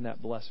walking in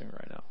that blessing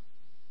right now.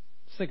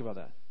 Just think about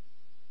that.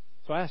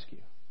 So I ask you,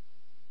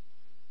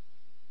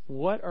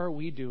 what are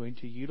we doing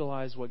to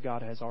utilize what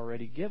God has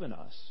already given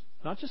us,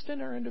 not just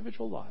in our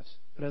individual lives,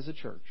 but as a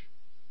church,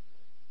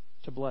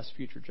 to bless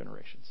future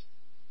generations?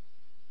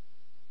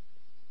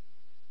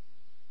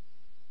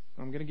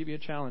 I'm going to give you a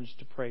challenge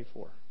to pray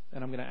for.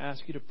 And I'm going to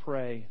ask you to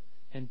pray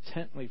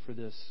intently for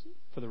this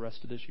for the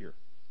rest of this year.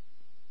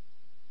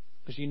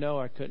 Because you know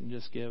I couldn't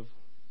just give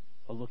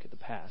a look at the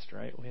past,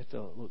 right? We have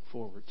to look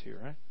forward to,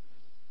 right?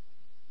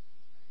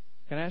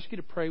 Can I ask you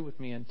to pray with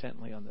me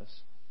intently on this?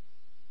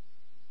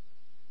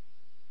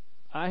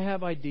 I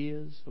have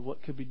ideas of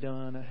what could be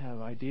done. I have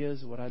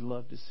ideas of what I'd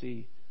love to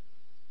see.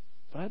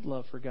 But I'd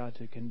love for God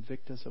to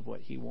convict us of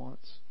what He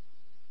wants.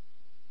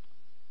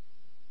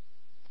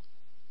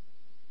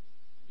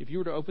 If you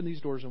were to open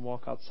these doors and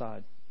walk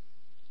outside,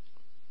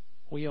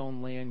 we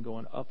own land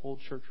going up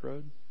Old Church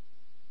Road.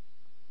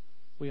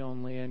 We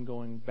own land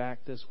going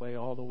back this way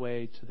all the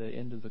way to the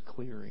end of the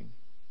clearing.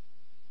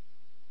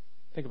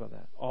 Think about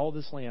that. All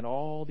this land,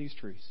 all these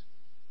trees,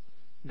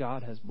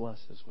 God has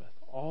blessed us with.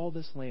 All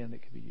this land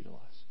that can be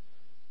utilized.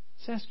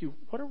 Let's ask you,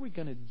 what are we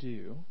going to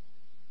do?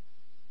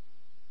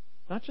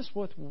 Not just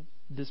with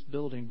this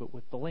building, but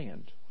with the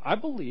land. I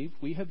believe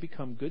we have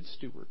become good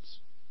stewards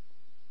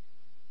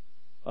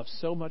of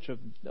so much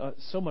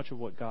of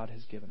what God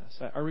has given us.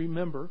 I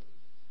remember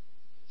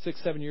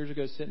 6-7 years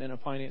ago sitting in a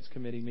finance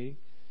committee meeting,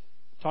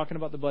 talking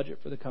about the budget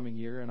for the coming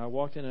year, and I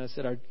walked in and I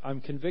said,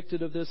 I'm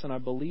convicted of this, and I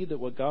believe that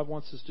what God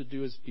wants us to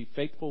do is be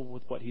faithful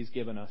with what He's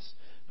given us,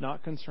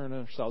 not concern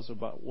ourselves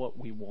about what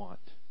we want.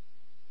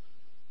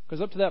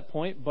 Because up to that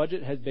point,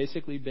 budget had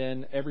basically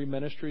been every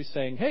ministry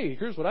saying, hey,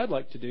 here's what I'd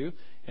like to do,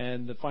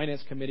 and the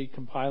finance committee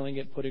compiling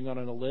it, putting it on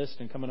a list,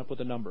 and coming up with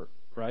a number,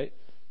 right?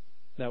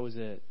 That was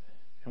it.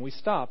 And we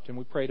stopped, and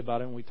we prayed about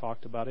it, and we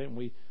talked about it, and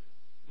we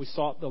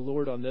sought the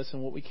Lord on this,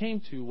 and what we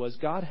came to was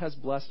God has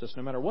blessed us.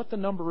 No matter what the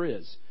number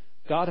is,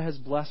 God has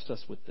blessed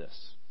us with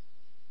this.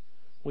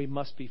 We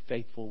must be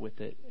faithful with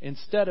it.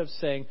 Instead of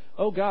saying,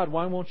 oh God,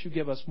 why won't you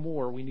give us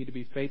more? We need to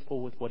be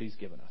faithful with what He's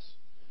given us.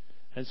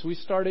 And so we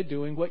started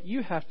doing what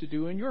you have to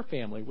do in your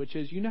family, which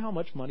is you know how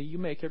much money you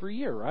make every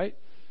year, right?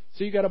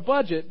 So you got a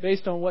budget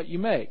based on what you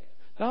make,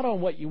 not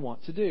on what you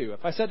want to do.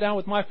 If I sat down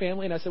with my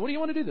family and I said, what do you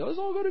want to do? Let's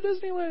all go to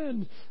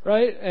Disneyland,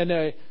 right? And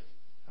I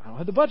don't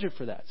have the budget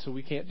for that, so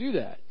we can't do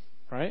that,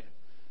 right?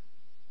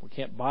 We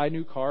can't buy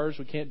new cars.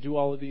 We can't do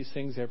all of these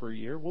things every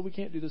year. Well, we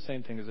can't do the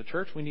same thing as a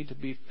church. We need to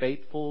be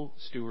faithful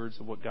stewards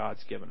of what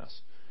God's given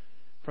us.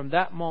 From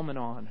that moment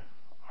on,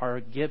 our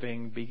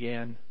giving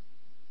began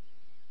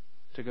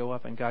to go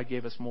up, and God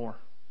gave us more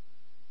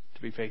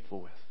to be faithful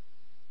with.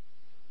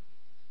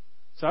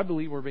 So I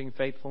believe we're being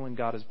faithful, and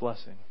God is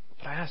blessing.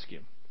 But I ask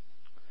you,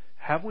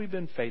 have we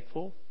been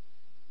faithful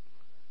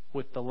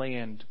with the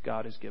land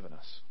God has given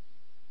us?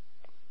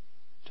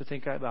 To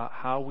think about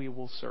how we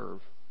will serve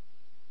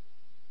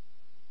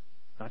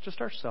not just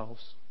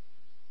ourselves,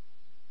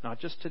 not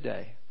just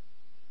today,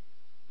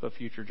 but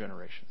future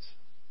generations.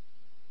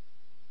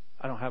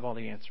 I don't have all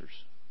the answers,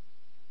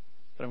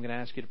 but I'm going to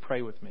ask you to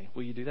pray with me.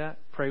 Will you do that?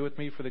 Pray with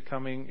me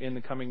in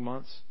the coming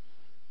months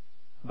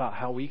about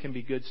how we can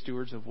be good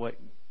stewards of what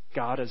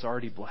God has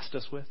already blessed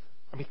us with.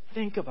 I mean,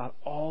 think about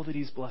all that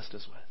He's blessed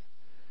us with.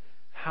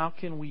 How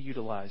can we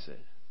utilize it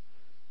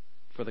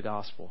for the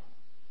gospel?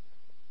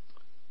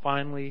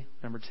 Finally,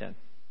 number 10.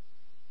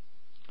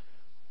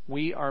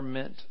 We are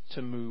meant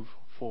to move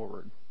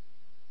forward.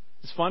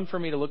 It's fun for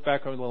me to look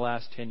back over the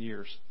last 10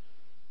 years,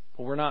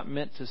 but we're not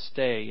meant to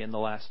stay in the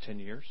last 10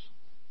 years.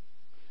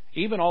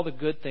 Even all the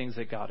good things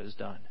that God has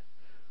done,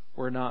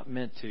 we're not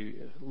meant to.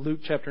 Luke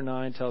chapter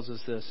 9 tells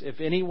us this: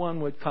 if anyone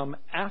would come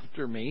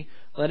after me,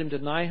 let him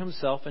deny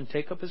himself and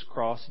take up his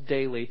cross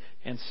daily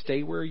and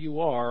stay where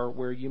you are,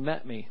 where you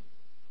met me.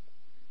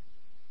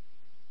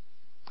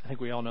 I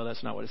think we all know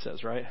that's not what it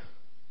says, right?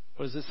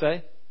 What does it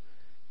say?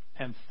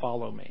 And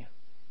follow me.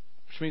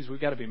 Which means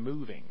we've got to be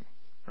moving,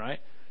 right?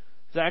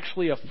 There's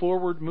actually a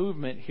forward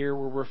movement here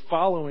where we're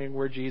following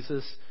where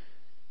Jesus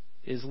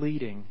is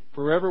leading.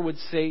 For whoever would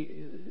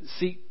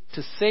seek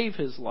to save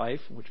his life,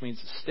 which means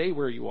stay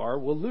where you are,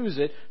 will lose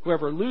it.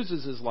 Whoever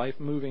loses his life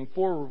moving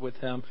forward with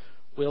him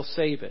will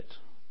save it.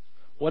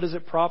 What does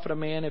it profit a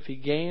man if he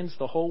gains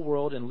the whole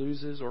world and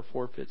loses or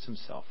forfeits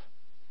himself?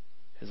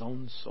 His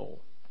own soul.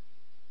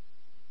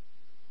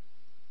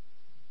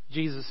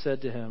 Jesus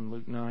said to him,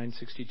 Luke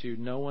 9:62,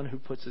 no one who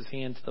puts his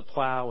hand to the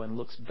plow and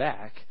looks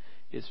back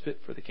is fit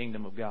for the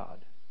kingdom of God.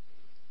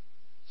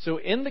 So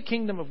in the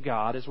kingdom of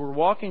God, as we're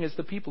walking as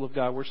the people of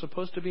God, we're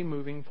supposed to be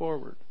moving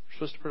forward. We're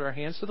supposed to put our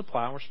hands to the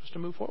plow and we're supposed to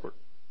move forward.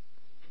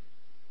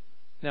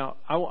 Now,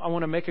 I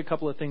want to make a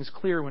couple of things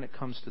clear when it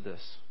comes to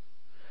this.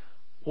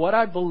 What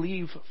I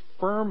believe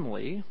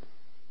firmly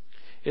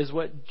is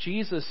what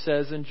Jesus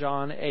says in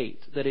John 8,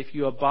 that if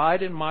you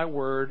abide in my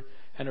word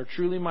and are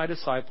truly my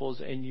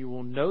disciples, and you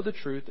will know the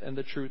truth, and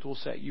the truth will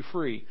set you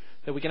free.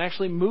 That we can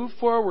actually move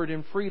forward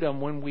in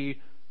freedom when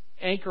we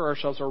anchor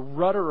ourselves or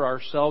rudder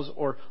ourselves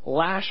or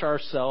lash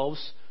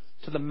ourselves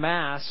to the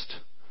mast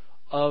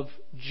of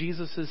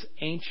Jesus'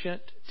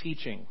 ancient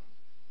teaching.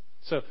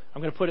 So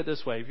I'm going to put it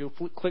this way. If you'll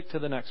click to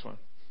the next one.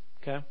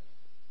 Okay?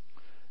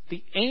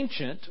 The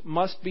ancient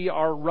must be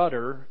our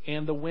rudder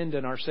and the wind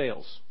in our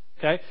sails.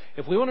 Okay?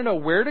 If we want to know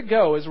where to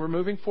go as we're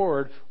moving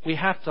forward, we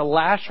have to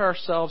lash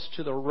ourselves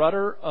to the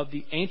rudder of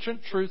the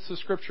ancient truths of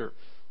Scripture.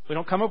 We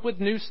don't come up with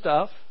new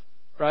stuff,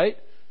 right?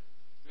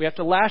 We have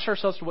to lash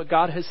ourselves to what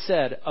God has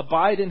said.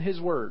 Abide in His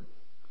Word.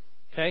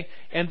 Okay?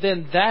 And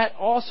then that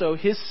also,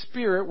 His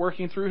Spirit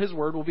working through His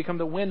Word will become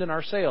the wind in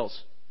our sails.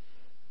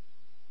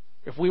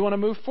 If we want to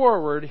move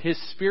forward,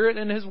 His Spirit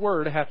and His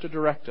Word have to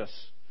direct us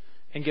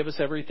and give us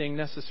everything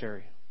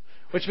necessary.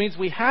 Which means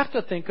we have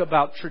to think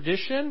about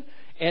tradition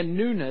and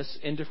newness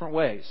in different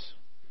ways.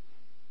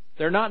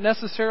 They're not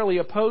necessarily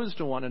opposed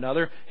to one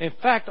another. In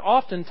fact,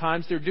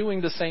 oftentimes they're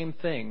doing the same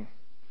thing.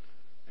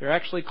 They're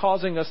actually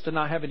causing us to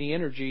not have any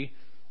energy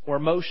or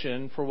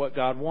motion for what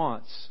God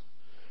wants.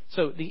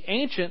 So the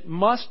ancient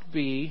must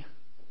be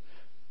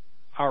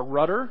our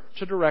rudder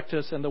to direct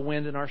us and the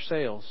wind in our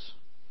sails.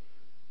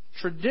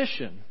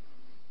 Tradition.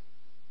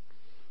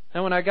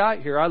 Now when I got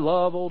here, I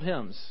love old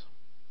hymns.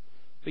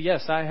 But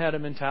yes, I had a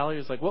mentality.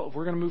 It's like, well, if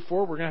we're going to move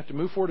forward, we're going to have to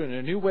move forward in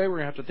a new way. We're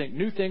going to have to think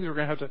new things. We're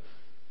going to have to...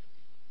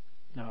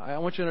 No, I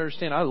want you to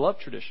understand, I love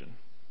tradition.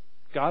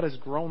 God has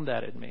grown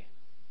that in me.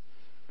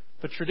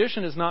 But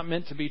tradition is not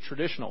meant to be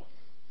traditional.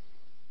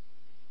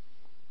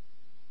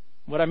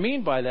 What I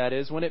mean by that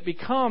is when it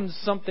becomes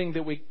something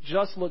that we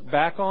just look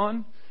back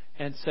on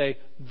and say,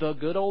 the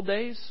good old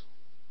days,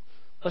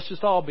 let's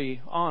just all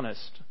be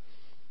honest.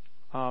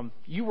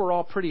 You were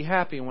all pretty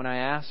happy when I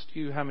asked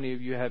you how many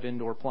of you have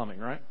indoor plumbing,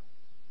 right?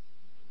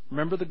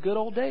 Remember the good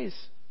old days?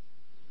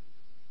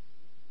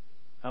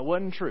 That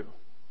wasn't true.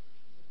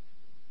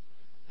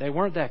 They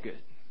weren't that good.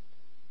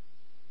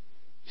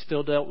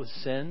 Still dealt with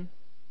sin,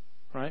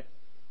 right?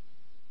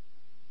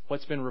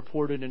 What's been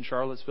reported in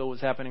Charlottesville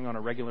was happening on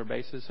a regular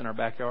basis in our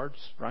backyards,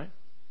 right?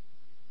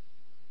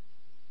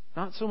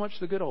 Not so much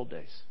the good old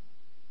days.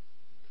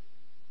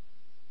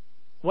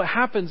 What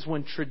happens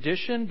when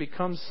tradition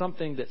becomes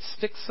something that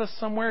sticks us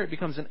somewhere? It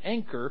becomes an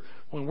anchor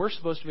when we're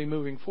supposed to be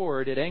moving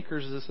forward. It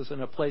anchors us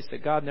in a place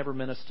that God never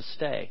meant us to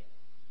stay.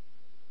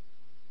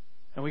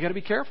 And we got to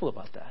be careful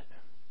about that.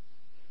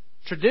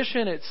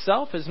 Tradition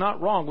itself is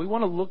not wrong. We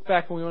want to look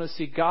back and we want to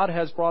see God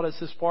has brought us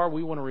this far.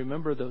 We want to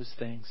remember those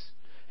things.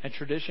 And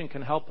tradition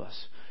can help us.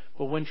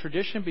 But when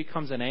tradition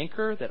becomes an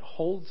anchor that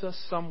holds us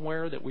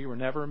somewhere that we were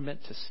never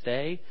meant to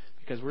stay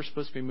because we're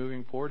supposed to be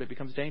moving forward, it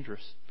becomes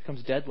dangerous. It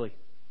becomes deadly.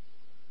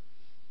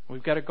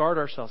 We've got to guard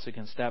ourselves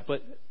against that.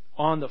 But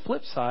on the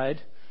flip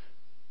side,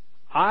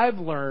 I've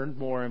learned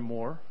more and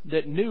more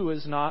that new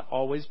is not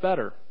always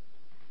better.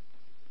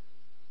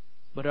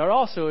 But it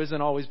also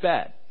isn't always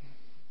bad.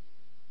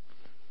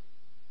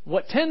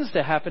 What tends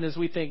to happen is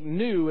we think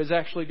new is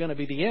actually going to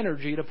be the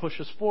energy to push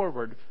us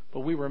forward.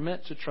 But we were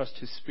meant to trust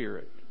His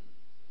Spirit,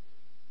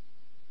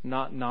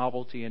 not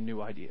novelty and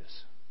new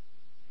ideas.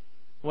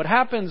 What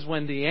happens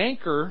when the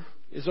anchor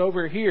is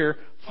over here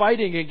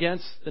fighting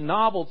against the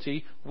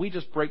novelty, we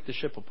just break the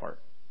ship apart.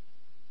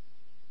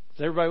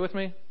 Is everybody with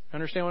me?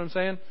 Understand what I'm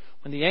saying?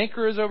 When the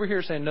anchor is over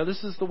here saying, no,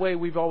 this is the way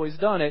we've always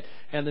done it,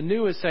 and the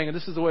new is saying,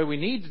 this is the way we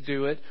need to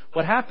do it,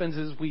 what happens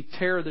is we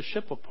tear the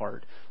ship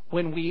apart.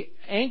 When we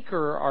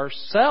anchor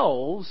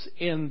ourselves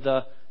in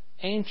the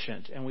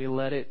ancient and we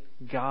let it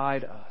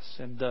guide us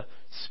and the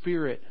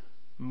Spirit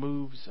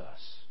moves us,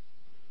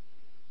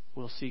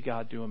 we'll see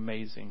God do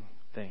amazing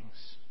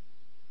things.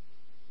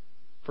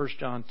 1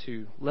 John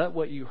 2, let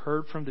what you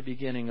heard from the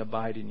beginning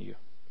abide in you.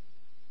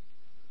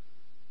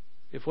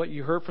 If what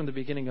you heard from the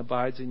beginning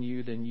abides in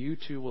you, then you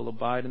too will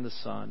abide in the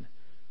Son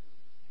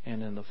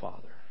and in the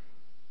Father.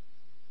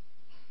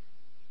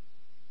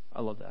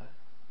 I love that.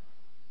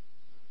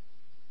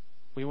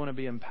 We want to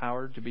be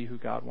empowered to be who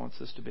God wants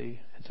us to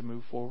be and to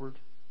move forward.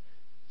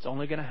 It's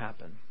only going to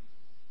happen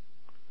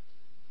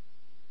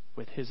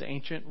with His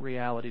ancient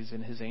realities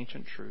and His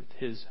ancient truth,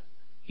 His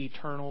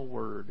eternal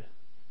Word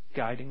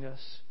guiding us,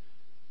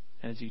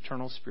 and His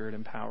eternal Spirit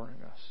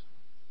empowering us.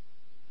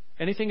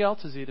 Anything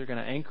else is either going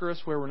to anchor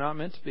us where we're not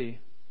meant to be,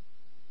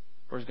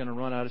 or is going to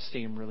run out of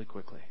steam really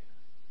quickly.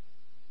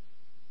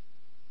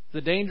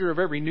 The danger of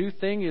every new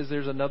thing is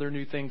there's another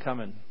new thing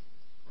coming,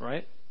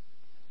 right?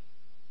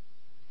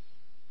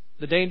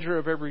 The danger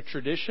of every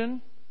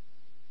tradition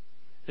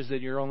is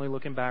that you're only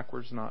looking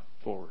backwards, not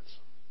forwards.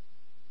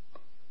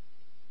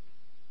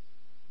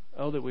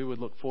 Oh, that we would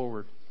look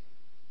forward.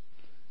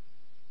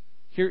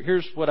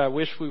 Here's what I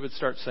wish we would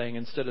start saying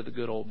instead of the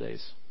good old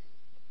days.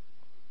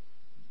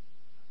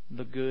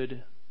 The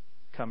good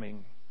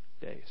coming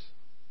days.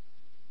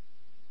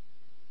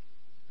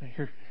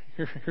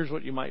 Here's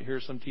what you might hear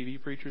some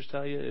TV preachers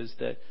tell you is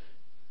that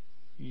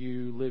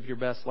you live your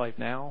best life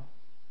now.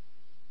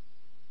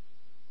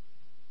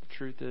 The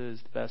truth is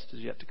the best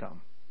is yet to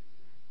come.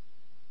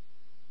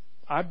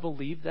 I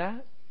believe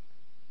that.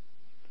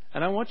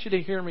 And I want you to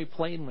hear me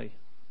plainly.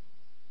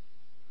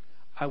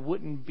 I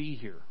wouldn't be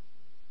here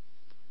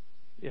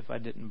if I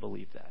didn't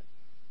believe that.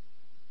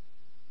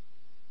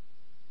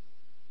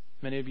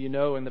 Many of you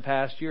know in the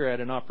past year I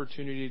had an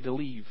opportunity to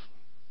leave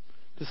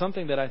to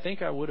something that I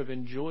think I would have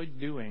enjoyed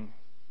doing.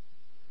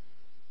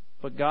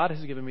 But God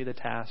has given me the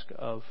task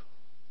of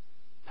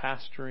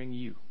pastoring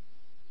you.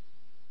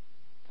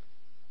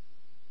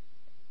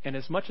 And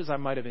as much as I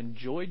might have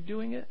enjoyed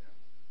doing it,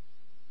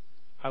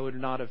 I would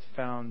not have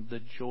found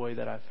the joy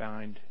that I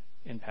find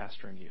in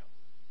pastoring you.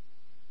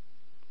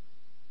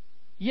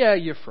 Yeah,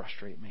 you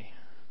frustrate me.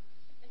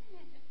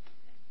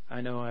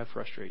 I know I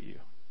frustrate you.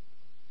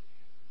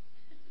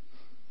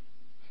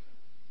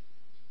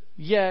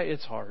 Yeah,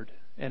 it's hard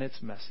and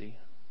it's messy.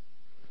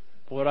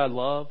 But what I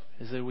love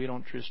is that we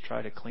don't just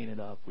try to clean it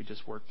up. We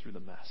just work through the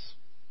mess.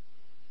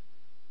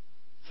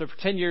 So for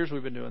 10 years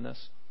we've been doing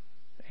this.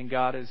 And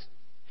God has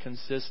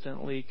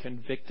consistently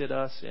convicted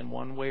us in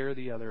one way or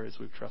the other as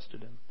we've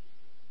trusted Him.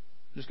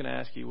 I'm just going to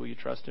ask you, will you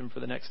trust Him for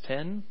the next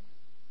 10?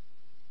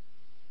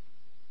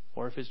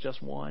 Or if it's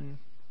just 1?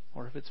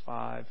 Or if it's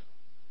 5?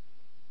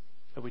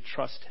 That we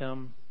trust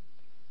Him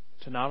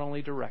to not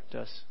only direct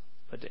us,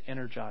 but to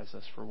energize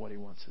us for what He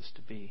wants us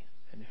to be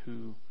and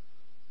who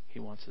He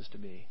wants us to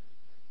be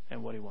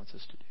and what He wants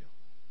us to do.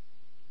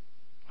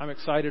 I'm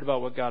excited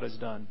about what God has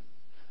done.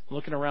 I'm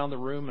looking around the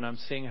room and I'm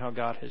seeing how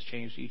God has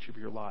changed each of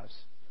your lives.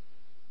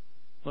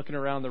 Looking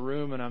around the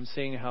room and I'm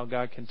seeing how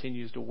God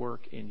continues to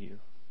work in you.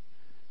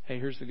 Hey,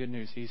 here's the good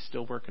news. He's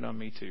still working on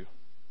me too.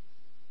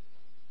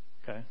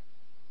 Okay?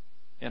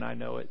 And I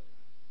know it.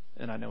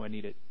 And I know I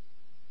need it.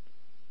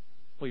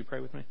 Will you pray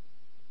with me?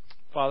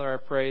 Father, I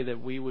pray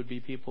that we would be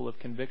people of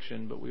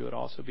conviction, but we would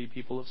also be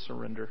people of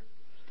surrender.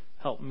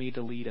 Help me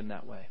to lead in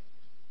that way.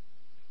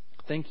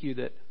 Thank you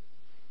that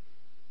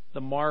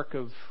the mark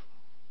of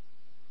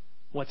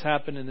what's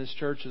happened in this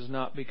church is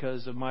not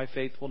because of my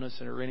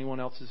faithfulness or anyone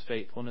else's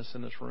faithfulness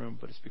in this room,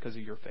 but it's because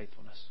of your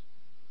faithfulness.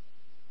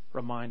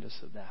 Remind us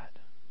of that.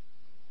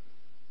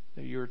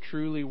 That you're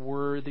truly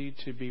worthy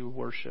to be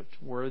worshipped,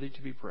 worthy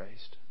to be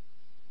praised.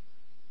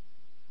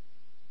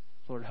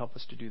 Lord, help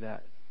us to do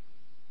that.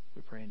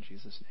 We pray in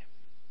Jesus'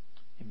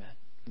 name. Amen.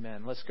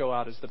 Amen. Let's go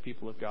out as the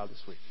people of God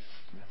this week.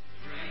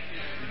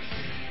 Amen.